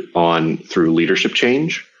continued on through leadership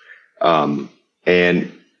change.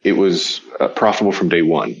 And it was profitable from day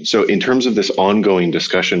one. So in terms of this ongoing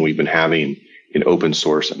discussion we've been having in open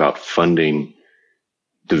source about funding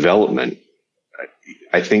development,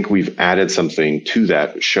 I think we've added something to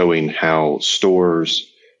that, showing how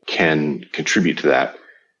stores can contribute to that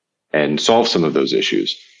and solve some of those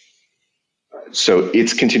issues. So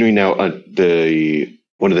it's continuing now.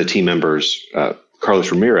 One of the team members,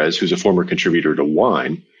 Carlos Ramirez, who's a former contributor to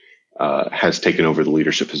Wine, has taken over the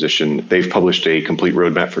leadership position. They've published a complete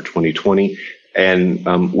roadmap for 2020,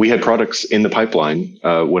 and we had products in the pipeline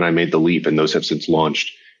when I made the leap, and those have since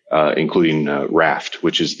launched, including Raft,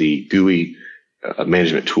 which is the GUI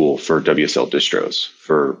management tool for WSL distros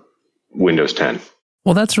for Windows 10.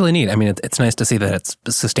 Well, that's really neat. I mean, it's nice to see that it's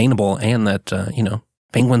sustainable and that,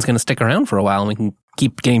 Penguin's going to stick around for a while and we can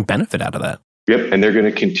keep getting benefit out of that. Yep, and they're going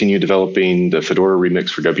to continue developing the Fedora remix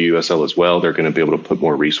for WSL as well. They're going to be able to put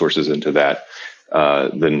more resources into that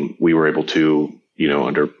than we were able to,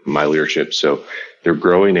 under my leadership. So they're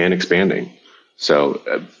growing and expanding. So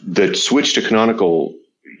the switch to Canonical,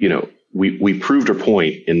 we proved our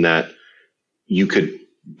point in that you could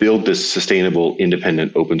build this sustainable,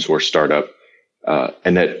 independent, open source startup,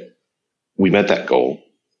 and that we met that goal.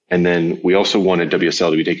 And then we also wanted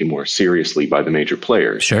WSL to be taken more seriously by the major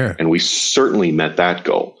players. Sure. And we certainly met that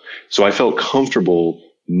goal. So I felt comfortable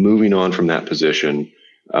moving on from that position.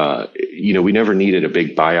 We never needed a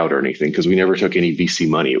big buyout or anything because we never took any VC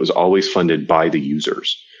money. It was always funded by the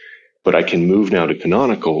users. But I can move now to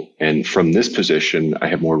Canonical. And from this position, I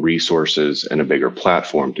have more resources and a bigger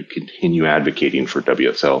platform to continue advocating for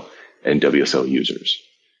WSL and WSL users.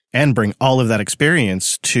 And bring all of that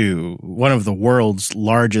experience to one of the world's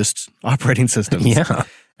largest operating systems. Yeah.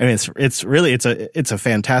 I mean, it's really a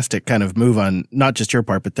fantastic kind of move on not just your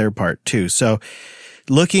part, but their part too. So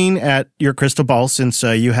looking at your crystal ball, since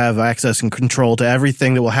you have access and control to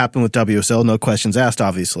everything that will happen with WSL, no questions asked,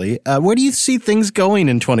 obviously, where do you see things going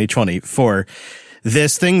in 2020 for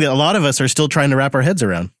this thing that a lot of us are still trying to wrap our heads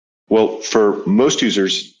around? Well, for most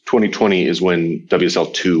users, 2020 is when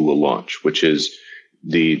WSL 2 will launch, which is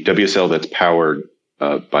the WSL that's powered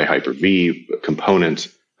by Hyper-V components.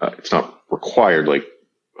 It's not required like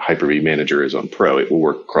Hyper-V Manager is on Pro. It will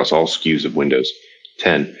work across all SKUs of Windows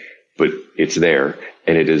 10, but it's there,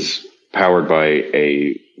 and it is powered by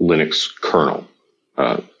a Linux kernel.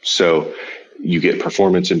 So you get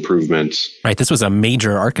performance improvements. Right. This was a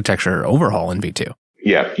major architecture overhaul in V2.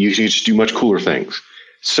 Yeah, you just do much cooler things.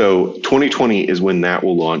 So 2020 is when that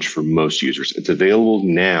will launch for most users. It's available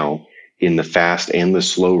now in the fast and the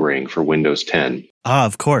slow ring for Windows 10. Ah,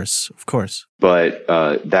 of course. But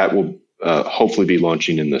that will hopefully be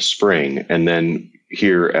launching in the spring. And then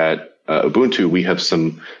here at Ubuntu, we have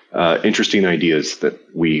some interesting ideas that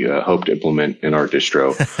we hope to implement in our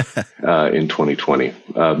distro in 2020.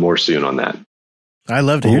 More soon on that. I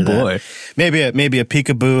love to hear that. boy. Maybe a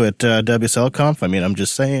peekaboo at WSLConf. I mean, I'm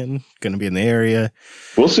just saying, going to be in the area.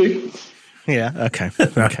 We'll see. Yeah. Okay.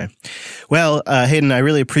 Okay. Well, Hayden, I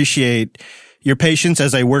really appreciate your patience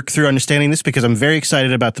as I work through understanding this because I'm very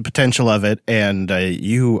excited about the potential of it. And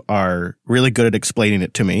you are really good at explaining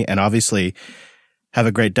it to me and obviously have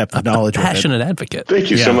a great depth of knowledge. Passionate advocate.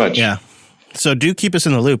 Thank you so much. Yeah. So do keep us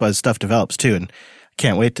in the loop as stuff develops too. And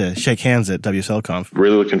can't wait to shake hands at WSLConf.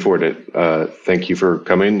 Really looking forward to it. Thank you for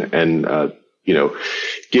coming and,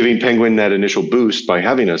 giving Penguin that initial boost by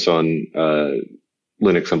having us on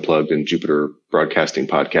Linux Unplugged and Jupiter Broadcasting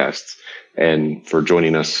podcasts and for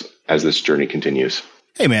joining us as this journey continues.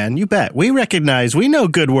 Hey, man, you bet. We know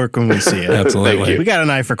good work when we see it. Absolutely. Thank you. We got an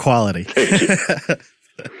eye for quality.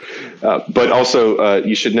 But also,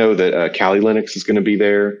 you should know that Kali Linux is going to be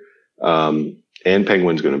there, and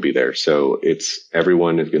Penguin's going to be there. So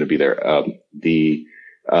everyone is going to be there. The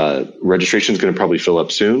registration is going to probably fill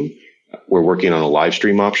up soon. We're working on a live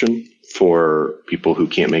stream option for people who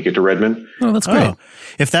can't make it to Redmond. Oh, that's great.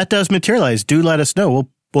 If that does materialize, do let us know.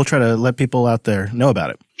 We'll try to let people out there know about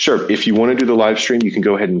it. Sure. If you want to do the live stream, you can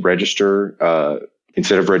go ahead and register.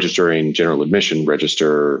 Instead of registering general admission,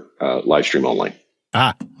 register live stream only.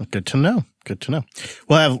 Good to know. Good to know.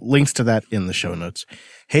 We'll have links to that in the show notes.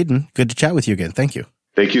 Hayden, good to chat with you again. Thank you.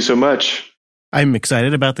 Thank you so much. I'm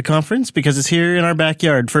excited about the conference because it's here in our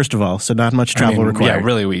backyard, first of all, so not much travel required. Yeah,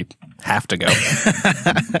 really, we have to go.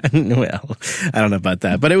 Well, I don't know about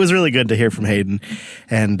that, but it was really good to hear from Hayden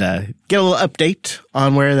and get a little update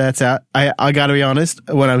on where that's at. I got to be honest,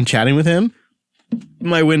 when I'm chatting with him,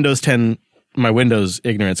 my Windows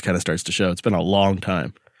ignorance kind of starts to show. It's been a long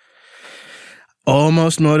time.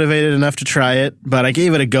 Almost motivated enough to try it, but I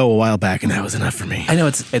gave it a go a while back, and that was enough for me. I know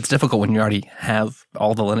it's difficult when you already have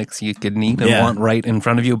all the Linux you could need and want right in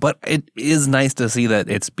front of you, but it is nice to see that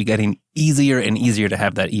it's getting easier and easier to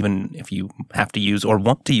have that, even if you have to use or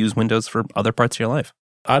want to use Windows for other parts of your life.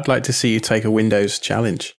 I'd like to see you take a Windows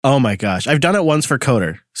challenge. Oh my gosh. I've done it once for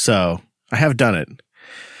Coder, so I have done it.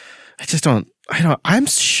 I'm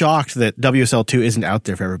shocked that WSL2 isn't out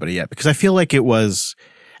there for everybody yet, because I feel like it was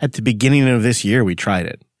at the beginning of this year we tried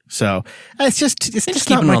it. So it's just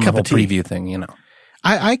not my cup of tea. Preview thing, you know.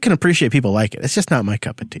 I can appreciate people like it. It's just not my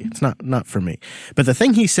cup of tea. It's not for me. But the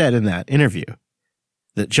thing he said in that interview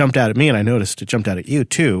that jumped out at me, and I noticed it jumped out at you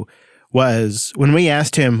too, was when we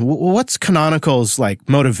asked him, what's Canonical's like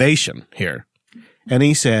motivation here? And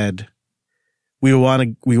he said, we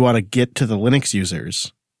want to get to the Linux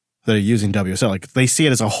users that are using WSL. Like they see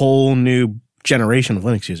it as a whole new generation of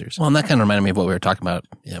Linux users. Well, and that kind of reminded me of what we were talking about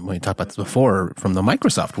when we talked about this before from the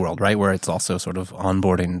Microsoft world, right? Where it's also sort of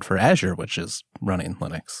onboarding for Azure, which is running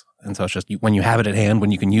Linux. And so it's just when you have it at hand,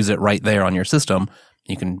 when you can use it right there on your system,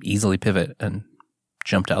 you can easily pivot and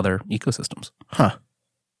jump to other ecosystems. Huh.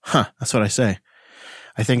 That's what I say.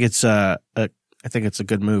 I think it's a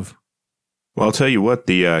good move. Well, I'll tell you what,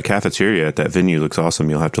 the cafeteria at that venue looks awesome.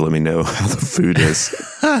 You'll have to let me know how the food is.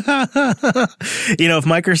 If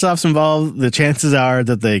Microsoft's involved, the chances are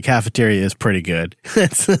that the cafeteria is pretty good.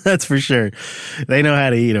 That's for sure. They know how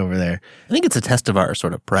to eat over there. I think it's a test of our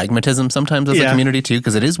sort of pragmatism sometimes as a community too,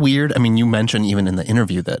 because it is weird. I mean, you mentioned even in the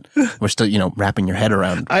interview that we're still, wrapping your head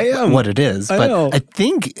around what it is. But I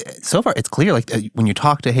think so far it's clear, like when you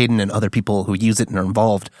talk to Hayden and other people who use it and are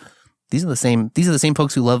involved, these are the same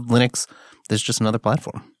folks who love Linux. There's just another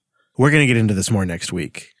platform. We're going to get into this more next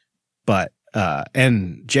week. But,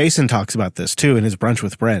 and Jason talks about this too in his Brunch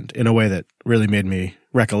with Brent in a way that really made me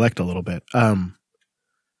recollect a little bit. I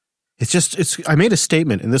made a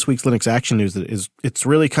statement in this week's Linux Action News that it's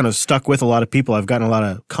really kind of stuck with a lot of people. I've gotten a lot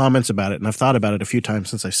of comments about it and I've thought about it a few times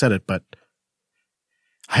since I said it, but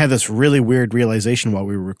I had this really weird realization while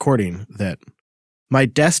we were recording that my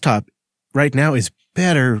desktop right now is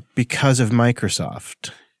better because of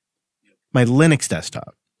Microsoft. My Linux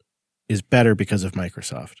desktop is better because of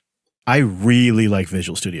Microsoft. I really like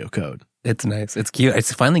Visual Studio Code. It's nice. It's cute.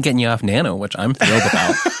 It's finally getting you off Nano, which I'm thrilled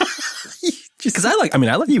about. Because I like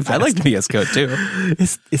VS Code too.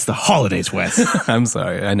 It's the holidays, Wes. I'm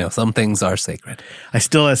sorry. I know some things are sacred. I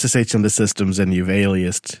still SSH into systems and you've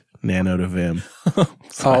aliased Nano to Vim.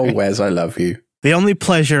 Oh, Wes, I love you. The only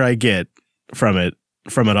pleasure I get from it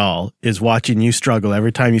all is watching you struggle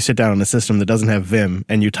every time you sit down on a system that doesn't have Vim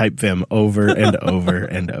and you type Vim over and over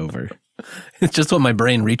and over. It's just what my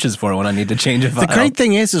brain reaches for when I need to change a file. The great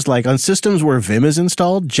thing is like on systems where Vim is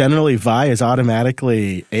installed, generally Vi is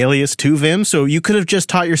automatically alias to Vim. So you could have just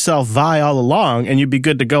taught yourself Vi all along and you'd be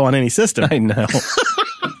good to go on any system. I know.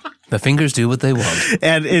 The fingers do what they want.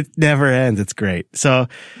 And it never ends. It's great. So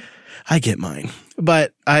I get mine.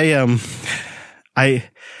 But I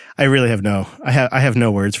I really have I have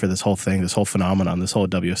no words for this whole thing, this whole phenomenon, this whole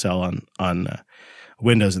WSL on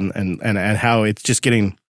Windows and how it's just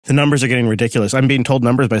getting, the numbers are getting ridiculous. I'm being told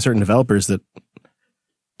numbers by certain developers that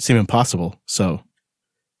seem impossible. So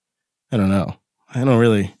I don't know. I don't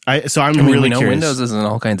really. I'm really we know curious. Windows is in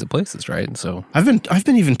all kinds of places, right? So I've been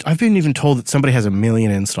even told that somebody has 1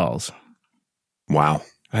 million installs. Wow.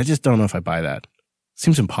 I just don't know if I buy that.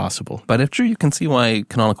 Seems impossible. but if true, you can see why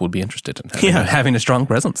Canonical would be interested in having a strong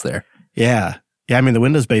presence there. Yeah. I mean, the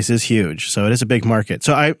Windows base is huge, so it is a big market.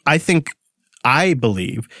 So I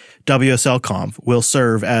believe WSL Conf will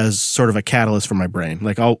serve as sort of a catalyst for my brain.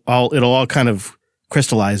 Like it'll all kind of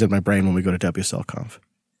crystallize in my brain when we go to WSL Conf.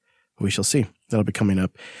 We shall see. That'll be coming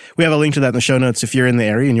up. We have a link to that in the show notes if you're in the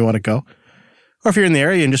area and you want to go. Or if you're in the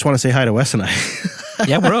area and just want to say hi to Wes and I.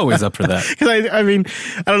 Yeah, we're always up for that. Because I mean,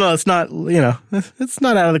 I don't know. It's not, it's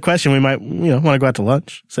not out of the question. We might, want to go out to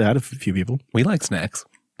lunch, say hi to a few people. We like snacks.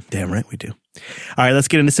 Damn right we do. All right, let's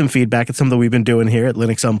get into some feedback. It's something we've been doing here at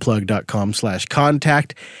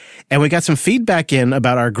linuxunplug.com/contact. And we got some feedback in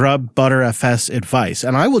about our Grub Btrfs advice.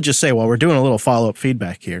 And I will just say, while we're doing a little follow-up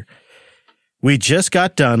feedback here, we just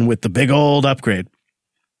got done with the big old upgrade.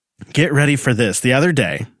 Get ready for this. The other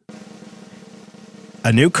day,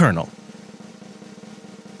 a new kernel,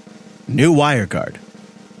 new WireGuard,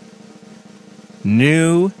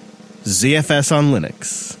 new ZFS on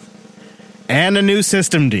Linux, and a new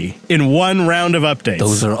systemd in one round of updates.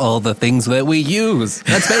 Those are all the things that we use.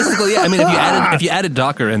 That's basically it. I mean, if you added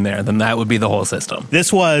Docker in there, then that would be the whole system.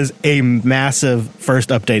 This was a massive first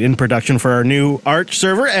update in production for our new Arch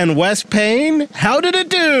server. And Wes Payne, how did it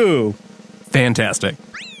do? Fantastic.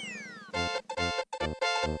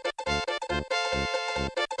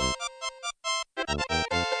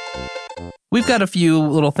 We've got a few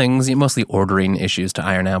little things, mostly ordering issues to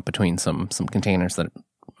iron out between some containers that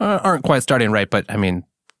aren't quite starting right, but I mean,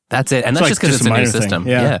 that's it. And that's just because it's a new system.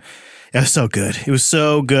 Yeah. It was so good. It was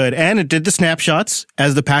so good. And it did the snapshots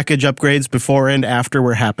as the package upgrades before and after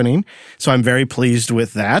were happening. So I'm very pleased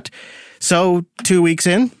with that. So 2 weeks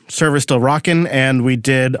in, server's still rocking, and we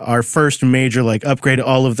did our first major upgrade to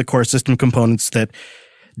all of the core system components that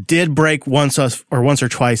did break once or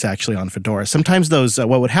twice actually on Fedora. Sometimes those,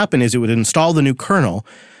 what would happen is it would install the new kernel,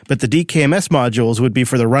 but the DKMS modules would be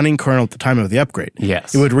for the running kernel at the time of the upgrade.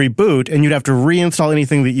 Yes. It would reboot and you'd have to reinstall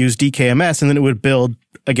anything that used DKMS and then it would build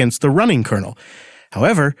against the running kernel.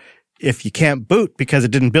 However, if you can't boot because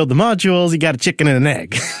it didn't build the modules, you got a chicken and an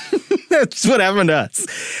egg. That's what happened to us.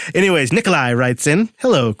 Anyways, Nikolai writes in,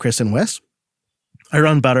 hello, Chris and Wes. I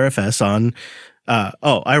run Btrfs on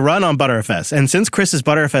Btrfs. And since Chris's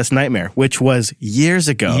Btrfs nightmare, which was years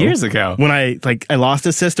ago, when I lost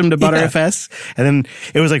a system to Btrfs, and then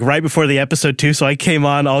it was right before the episode 2, so I came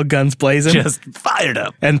on all guns blazing. Just fired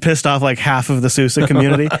up. And pissed off half of the SUSE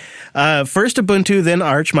community. First Ubuntu, then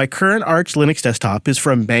Arch. My current Arch Linux desktop is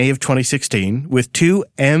from May of 2016 with 2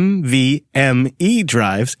 NVMe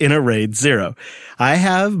drives in a RAID 0. I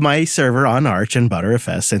have my server on Arch and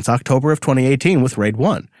Btrfs since October of 2018 with RAID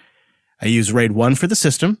 1. I use RAID 1 for the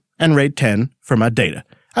system and RAID 10 for my data.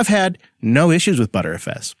 I've had no issues with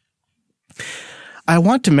Btrfs. I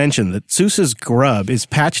want to mention that SUSE's Grub is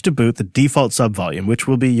patched to boot the default subvolume, which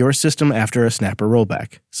will be your system after a snapper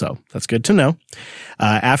rollback. So that's good to know.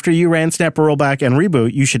 After you ran snapper rollback and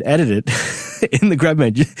reboot, you should edit it in the Grub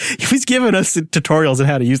menu. He's given us tutorials on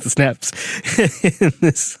how to use the snaps in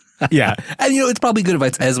this. Yeah. And it's probably good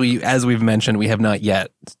advice. As we've mentioned, we have not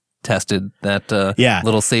yet tested that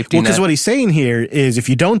little safety net. Because what he's saying here is if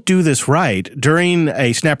you don't do this right during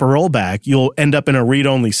a snapper rollback, you'll end up in a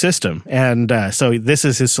read-only system. And so this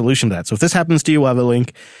is his solution to that. So if this happens to you, we'll have a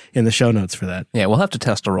link in the show notes for that. Yeah, we'll have to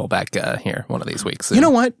test a rollback here one of these weeks. You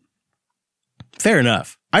know what? Fair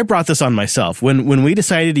enough. I brought this on myself. When we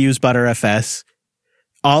decided to use Btrfs,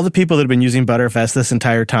 all the people that have been using Btrfs this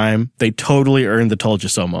entire time, they totally earned the told you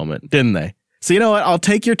so moment, didn't they? So you know what? I'll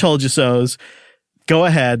take your told you so's. Go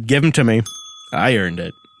ahead, give them to me. I earned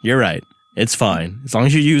it. You're right. It's fine, as long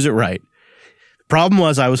as you use it right. The problem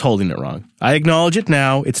was I was holding it wrong. I acknowledge it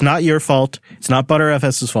now. It's not your fault. It's not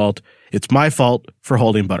Btrfs's fault. It's my fault for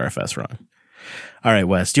holding Btrfs wrong. All right,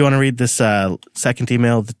 Wes, do you want to read this second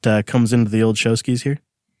email that comes into the old showskis here?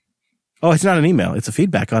 Oh, it's not an email. It's a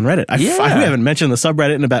feedback on Reddit. We haven't mentioned the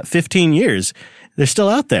subreddit in about 15 years. They're still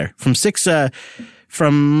out there.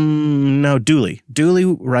 Dooley. Dooley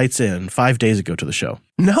writes in 5 days ago to the show.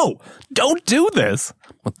 No, don't do this.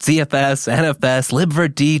 With ZFS, NFS,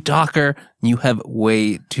 libvirt, Docker, you have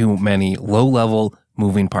way too many low-level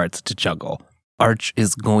moving parts to juggle. Arch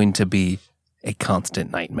is going to be a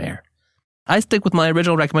constant nightmare. I stick with my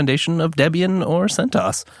original recommendation of Debian or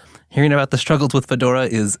CentOS. hearing about the struggles with Fedora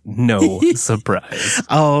is no surprise.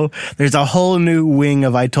 Oh, there's a whole new wing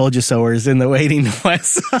of I told you soers in the waiting,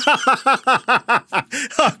 Wes.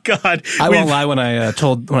 Oh God. I won't lie, when I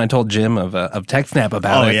told Jim of TechSnap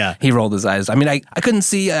about it, yeah. he rolled his eyes. I mean, I couldn't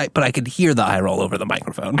see, but I could hear the eye roll over the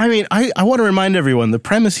microphone. I mean, I want to remind everyone, the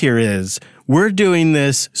premise here is we're doing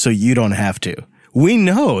this so you don't have to. We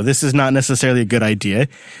know this is not necessarily a good idea.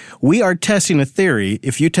 We are testing a theory.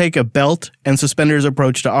 If you take a belt and suspenders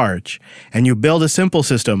approach to Arch and you build a simple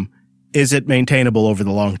system, is it maintainable over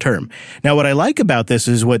the long term? Now, what I like about this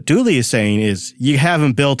is what Dooley is saying is you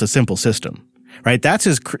haven't built a simple system, right? That's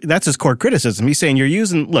his core criticism. He's saying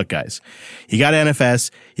look, guys, you got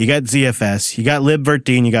NFS, you got ZFS, you got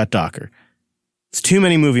libvirt, and you got Docker. It's too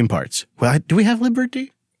many moving parts. Well, do we have libvirt?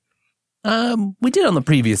 We did on the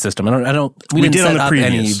previous system. We didn't did set on the up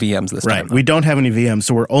previous. any VMs this time. Right. We don't have any VMs,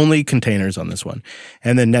 so we're only containers on this one.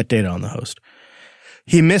 And then NetData on the host.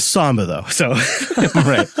 He missed Samba, though. So,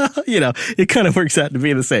 Right. It kind of works out to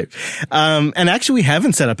be the same. And actually, we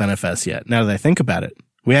haven't set up NFS yet, now that I think about it.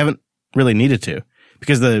 We haven't really needed to.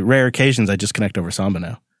 Because the rare occasions, I just connect over Samba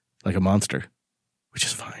now. Like a monster. Which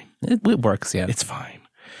is fine. It works, yeah. It's fine.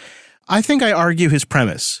 I think I argue his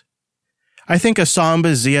premise. I think a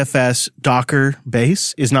Samba ZFS Docker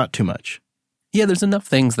base is not too much. Yeah, there's enough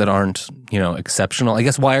things that aren't, exceptional. I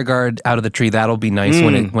guess WireGuard out of the tree, that'll be nice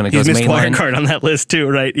when it goes missed mainline. WireGuard on that list too,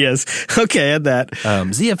 right? Yes. Okay, add that.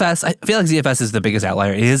 ZFS, I feel like ZFS is the biggest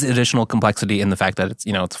outlier. It is additional complexity in the fact that it's,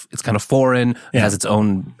 it's kind of foreign. It has its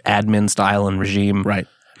own admin style and regime. Right.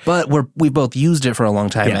 But we've both used it for a long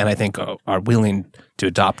time, and I think are willing to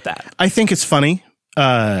adopt that. I think it's funny.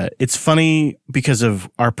 It's funny because of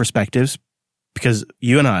our perspectives, because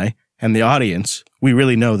you and I and the audience, we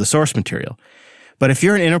really know the source material. But if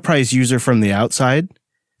you're an enterprise user from the outside,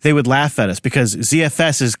 they would laugh at us because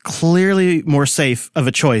ZFS is clearly more safe of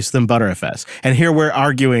a choice than Btrfs. And here we're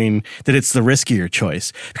arguing that it's the riskier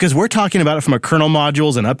choice because we're talking about it from a kernel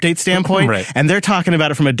modules and update standpoint, Right. and they're talking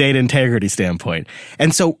about it from a data integrity standpoint.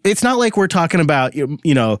 And so it's not like we're talking about,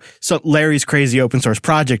 so Larry's crazy open source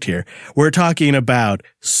project here. We're talking about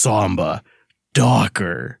Samba,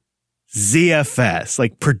 Docker, ZFS,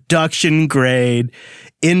 like production grade,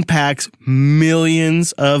 impacts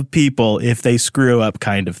millions of people if they screw up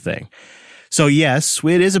kind of thing. So yes,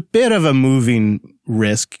 it is a bit of a moving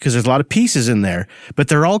risk because there's a lot of pieces in there, but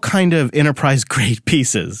they're all kind of enterprise grade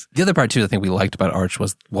pieces. The other part too, I think we liked about Arch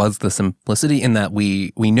was the simplicity in that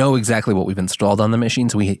we know exactly what we've installed on the machine,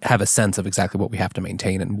 so we have a sense of exactly what we have to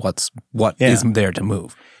maintain and what is there to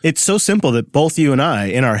move. It's so simple that both you and I,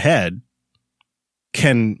 in our head,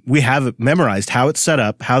 we have it memorized how it's set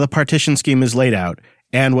up, how the partition scheme is laid out,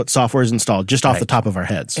 and what software is installed just off the top of our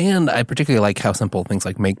heads. And I particularly like how simple things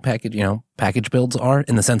like make package, package builds are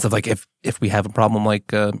in the sense of like if we have a problem like,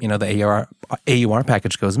 the AUR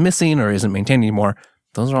package goes missing or isn't maintained anymore,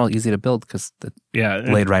 those are all easy to build because it's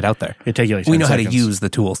laid right out there. It takes you like 10 we know seconds. how to use the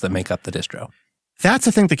tools that make up the distro. That's,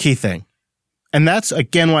 I think, the key thing. And that's,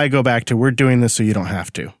 again, why I go back to we're doing this so you don't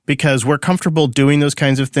have to. Because we're comfortable doing those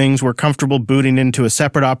kinds of things. We're comfortable booting into a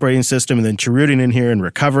separate operating system and then cherooting in here and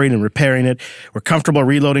recovering and repairing it. We're comfortable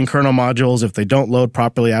reloading kernel modules if they don't load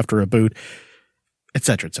properly after a boot, et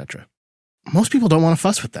cetera, et cetera. Most people don't want to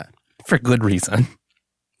fuss with that. For good reason.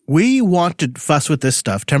 We want to fuss with this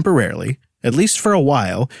stuff temporarily, at least for a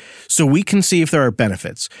while, so we can see if there are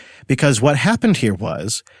benefits. Because what happened here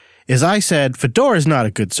is I said, Fedora is not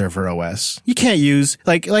a good server OS. You can't use,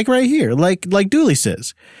 like right here, like Dooley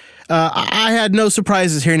says. I had no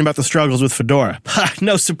surprises hearing about the struggles with Fedora.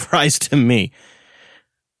 No surprise to me.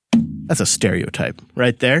 That's a stereotype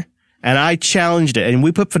right there. And I challenged it. And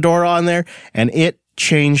we put Fedora on there, and it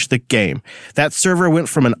changed the game. That server went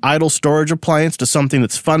from an idle storage appliance to something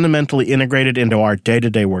that's fundamentally integrated into our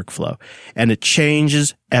day-to-day workflow. And it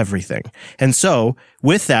changes everything. And so,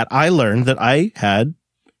 with that, I learned that I had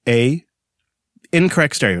a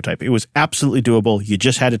incorrect stereotype. It was absolutely doable. You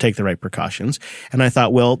just had to take the right precautions. And I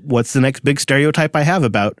thought, well, what's the next big stereotype I have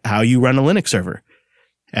about how you run a Linux server?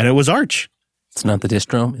 And it was Arch. It's not the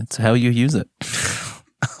distro. It's how you use it.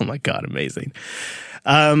 Oh my God, amazing.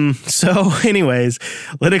 So anyways,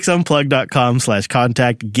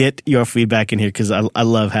 linuxunplug.com/contact. Get your feedback in here because I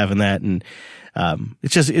love having that. And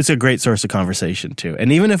it's a great source of conversation too.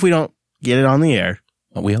 And even if we don't get it on the air,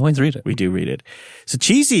 we always read it. We do read it. So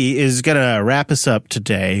Cheesy is going to wrap us up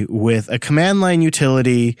today with a command line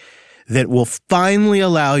utility that will finally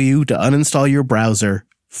allow you to uninstall your browser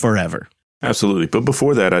forever. Absolutely. But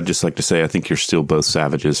before that, I'd just like to say I think you're still both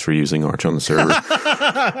savages for using Arch on the server.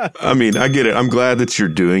 I mean, I get it. I'm glad that you're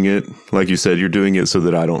doing it. Like you said, you're doing it so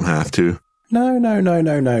that I don't have to. No. Not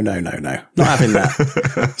having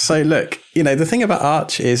that. So look, the thing about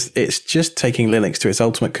Arch is it's just taking Linux to its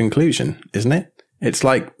ultimate conclusion, isn't it? It's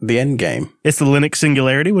like the end game. It's the Linux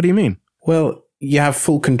singularity? What do you mean? Well, you have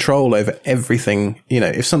full control over everything.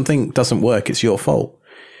 If something doesn't work, it's your fault.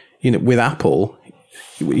 With Apple,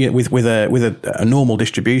 with a normal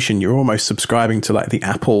distribution, you're almost subscribing to like the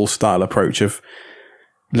Apple style approach of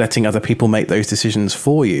letting other people make those decisions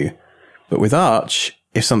for you. But with Arch,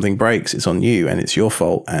 if something breaks, it's on you and it's your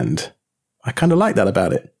fault. And I kind of like that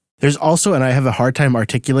about it. There's also, and I have a hard time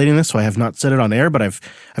articulating this, so I have not said it on air, but I've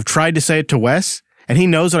tried to say it to Wes, and he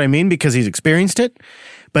knows what I mean because he's experienced it.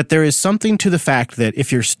 But there is something to the fact that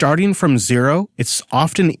if you're starting from zero, it's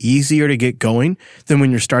often easier to get going than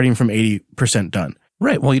when you're starting from 80% done.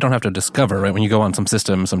 Right. Well, you don't have to discover, right? When you go on some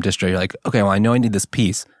system, some distro, you're like, okay, well, I know I need this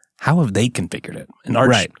piece. How have they configured it? In Arch,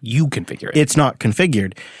 right. You configure it. It's not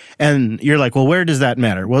configured. And you're like, well, where does that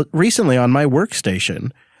matter? Well, recently on my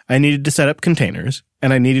workstation, I needed to set up containers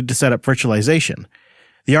and I needed to set up virtualization.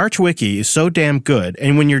 The Arch Wiki is so damn good.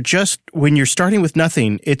 And when you're starting with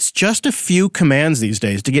nothing, it's just a few commands these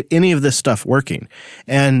days to get any of this stuff working.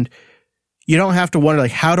 And you don't have to wonder,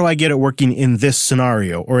 like, how do I get it working in this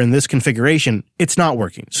scenario or in this configuration? It's not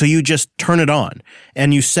working. So you just turn it on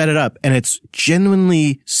and you set it up, and it's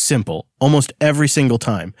genuinely simple almost every single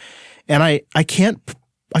time. And I can't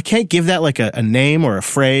give that like a name or a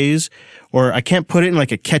phrase, or I can't put it in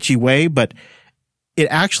like a catchy way, but it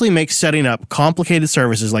actually makes setting up complicated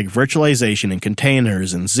services like virtualization and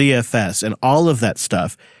containers and ZFS and all of that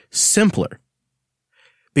stuff simpler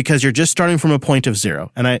because you're just starting from a point of zero.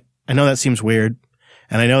 And I know that seems weird.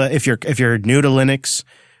 And I know that if you're new to Linux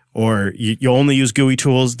or you only use GUI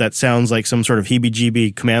tools, that sounds like some sort of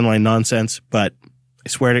heebie-jeebie command line nonsense, but I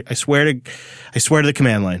swear to the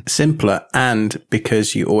command line. Simpler, and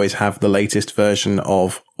because you always have the latest version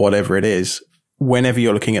of whatever it is, whenever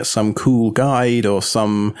you're looking at some cool guide or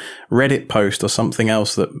some Reddit post or something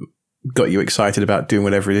else that got you excited about doing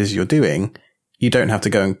whatever it is you're doing, you don't have to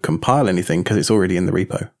go and compile anything because it's already in the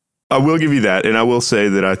repo. I will give you that, and I will say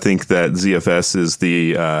that I think that ZFS is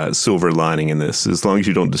the silver lining in this. As long as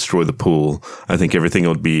you don't destroy the pool, I think everything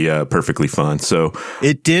will be perfectly fine. So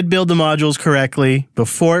it did build the modules correctly.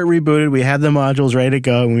 Before it rebooted, we had the modules ready to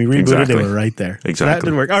go. When we rebooted, They were right there. Exactly. So that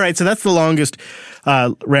didn't work. All right, so that's the longest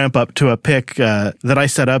ramp up to a pick that I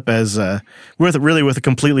set up as with a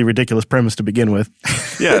completely ridiculous premise to begin with.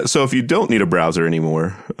 Yeah, so if you don't need a browser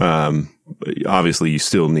anymore, obviously you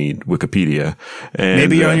still need Wikipedia. And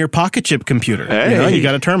maybe you're on your pocket chip computer. Hey, you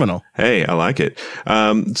got a terminal. Hey, I like it.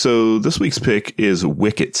 So this week's pick is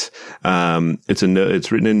Wicket. It's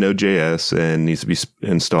written in Node.js and needs to be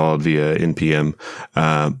installed via NPM.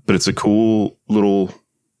 But it's a cool little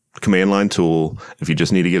command line tool. If you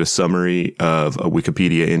just need to get a summary of a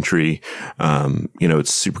Wikipedia entry,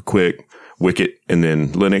 it's super quick. Wicket and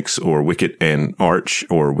then Linux, or Wicket and Arch,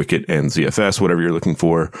 or Wicket and ZFS, whatever you're looking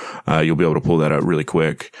for. You'll be able to pull that out really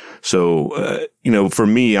quick. So, for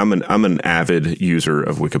me, I'm an avid user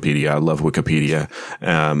of Wikipedia. I love Wikipedia.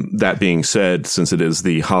 That being said, since it is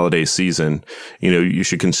the holiday season, you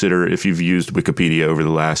should consider, if you've used Wikipedia over the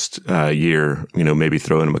last year, maybe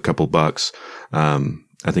throw in them a couple bucks.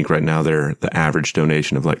 I think right now the average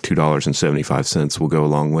donation of like $2.75 will go a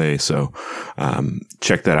long way. So,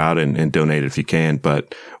 check that out and donate if you can.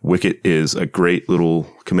 But Wicket is a great little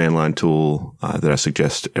command line tool that I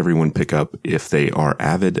suggest everyone pick up if they are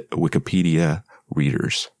avid Wikipedia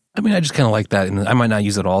readers. I mean, I just kind of like that. And I might not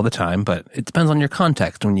use it all the time, but it depends on your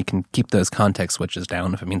context. When you can keep those context switches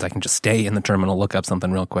down, if it means I can just stay in the terminal, look up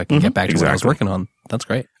something real quick, and get back to what I was working on, that's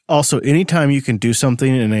great. Also, anytime you can do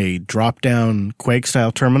something in a drop-down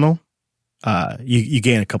Quake-style terminal, you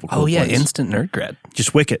gain a couple cool points. Instant nerd cred.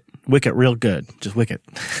 Just Wicket real good. Just Wicket.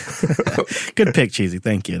 Good pick, Cheesy.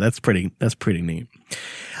 Thank you. That's pretty neat.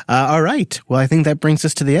 All right. Well, I think that brings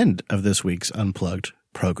us to the end of this week's Unplugged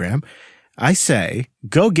program. I say,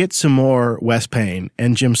 go get some more Wes Payne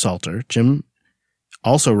and Jim Salter. Jim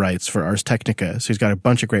also writes for Ars Technica, so he's got a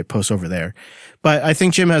bunch of great posts over there. But I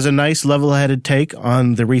think Jim has a nice level-headed take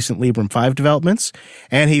on the recent Librem 5 developments,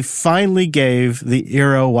 and he finally gave the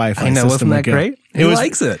Eero Wi-Fi system. I know, wasn't that great? He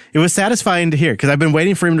likes it. It was satisfying to hear, because I've been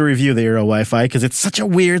waiting for him to review the Eero Wi-Fi, because it's such a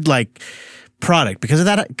weird, product because of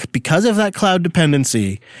that cloud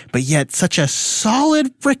dependency, but yet such a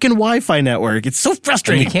solid frickin' Wi-Fi network. It's so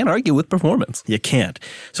frustrating. And you can't argue with performance. You can't.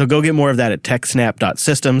 So go get more of that at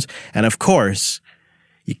techsnap.systems. And of course,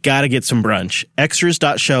 you got to get some brunch.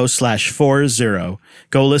 Extras.show/40.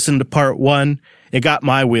 Go listen to part 1. It got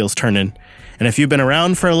my wheels turning. And if you've been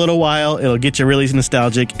around for a little while, it'll get you really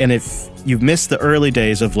nostalgic. And if you've missed the early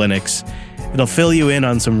days of Linux, It'll fill you in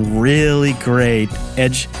on some really great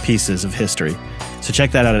edge pieces of history. So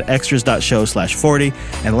check that out at extras.show/40.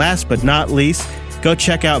 And last but not least, go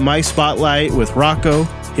check out my spotlight with Rocco,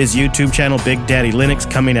 his YouTube channel, Big Daddy Linux,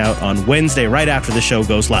 coming out on Wednesday right after the show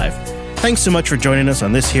goes live. Thanks so much for joining us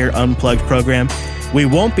on this here Unplugged program. We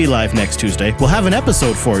won't be live next Tuesday. We'll have an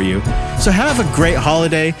episode for you. So have a great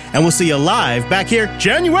holiday, and we'll see you live back here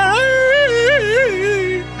January.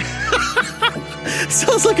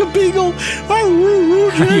 Sounds like a beagle. Are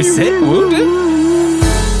you sick, wounded?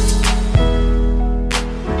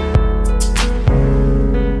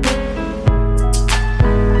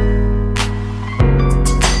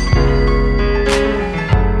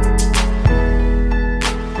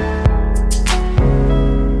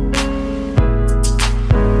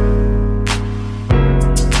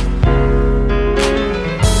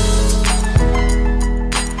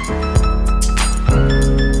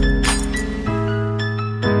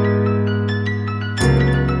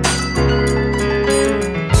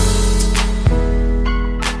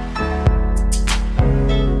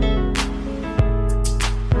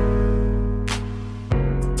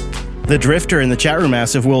 The Drifter in the chat room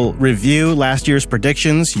massive will review last year's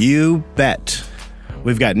predictions. You bet.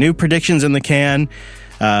 We've got new predictions in the can.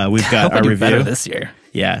 We've got our review better this year.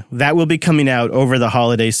 Yeah, that will be coming out over the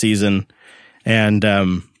holiday season. And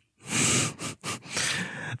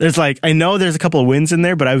there's I know there's a couple of wins in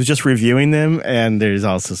there, but I was just reviewing them, and there's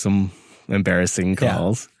also some embarrassing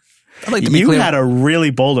calls. I'd like to be You clear. had a really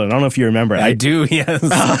bold one. I don't know if you remember. I do, yes.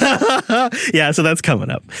 Yeah, so that's coming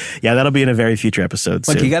up. Yeah, that'll be in a very future episode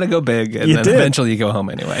soon. Look, you got to go big, and You then did. eventually you go home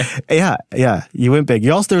anyway. Yeah, you went big.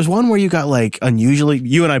 You also, there was one where you got unusually,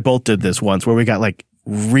 you and I both did this once, where we got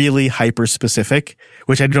really hyper specific,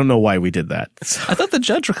 which I don't know why we did that. I thought the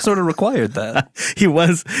judge sort of required that. He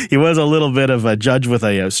was a little bit of a judge with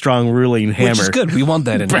a strong ruling hammer. Which is good. We want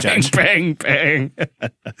that in a Bang, judge. bang, bang.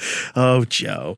 Oh, Joe.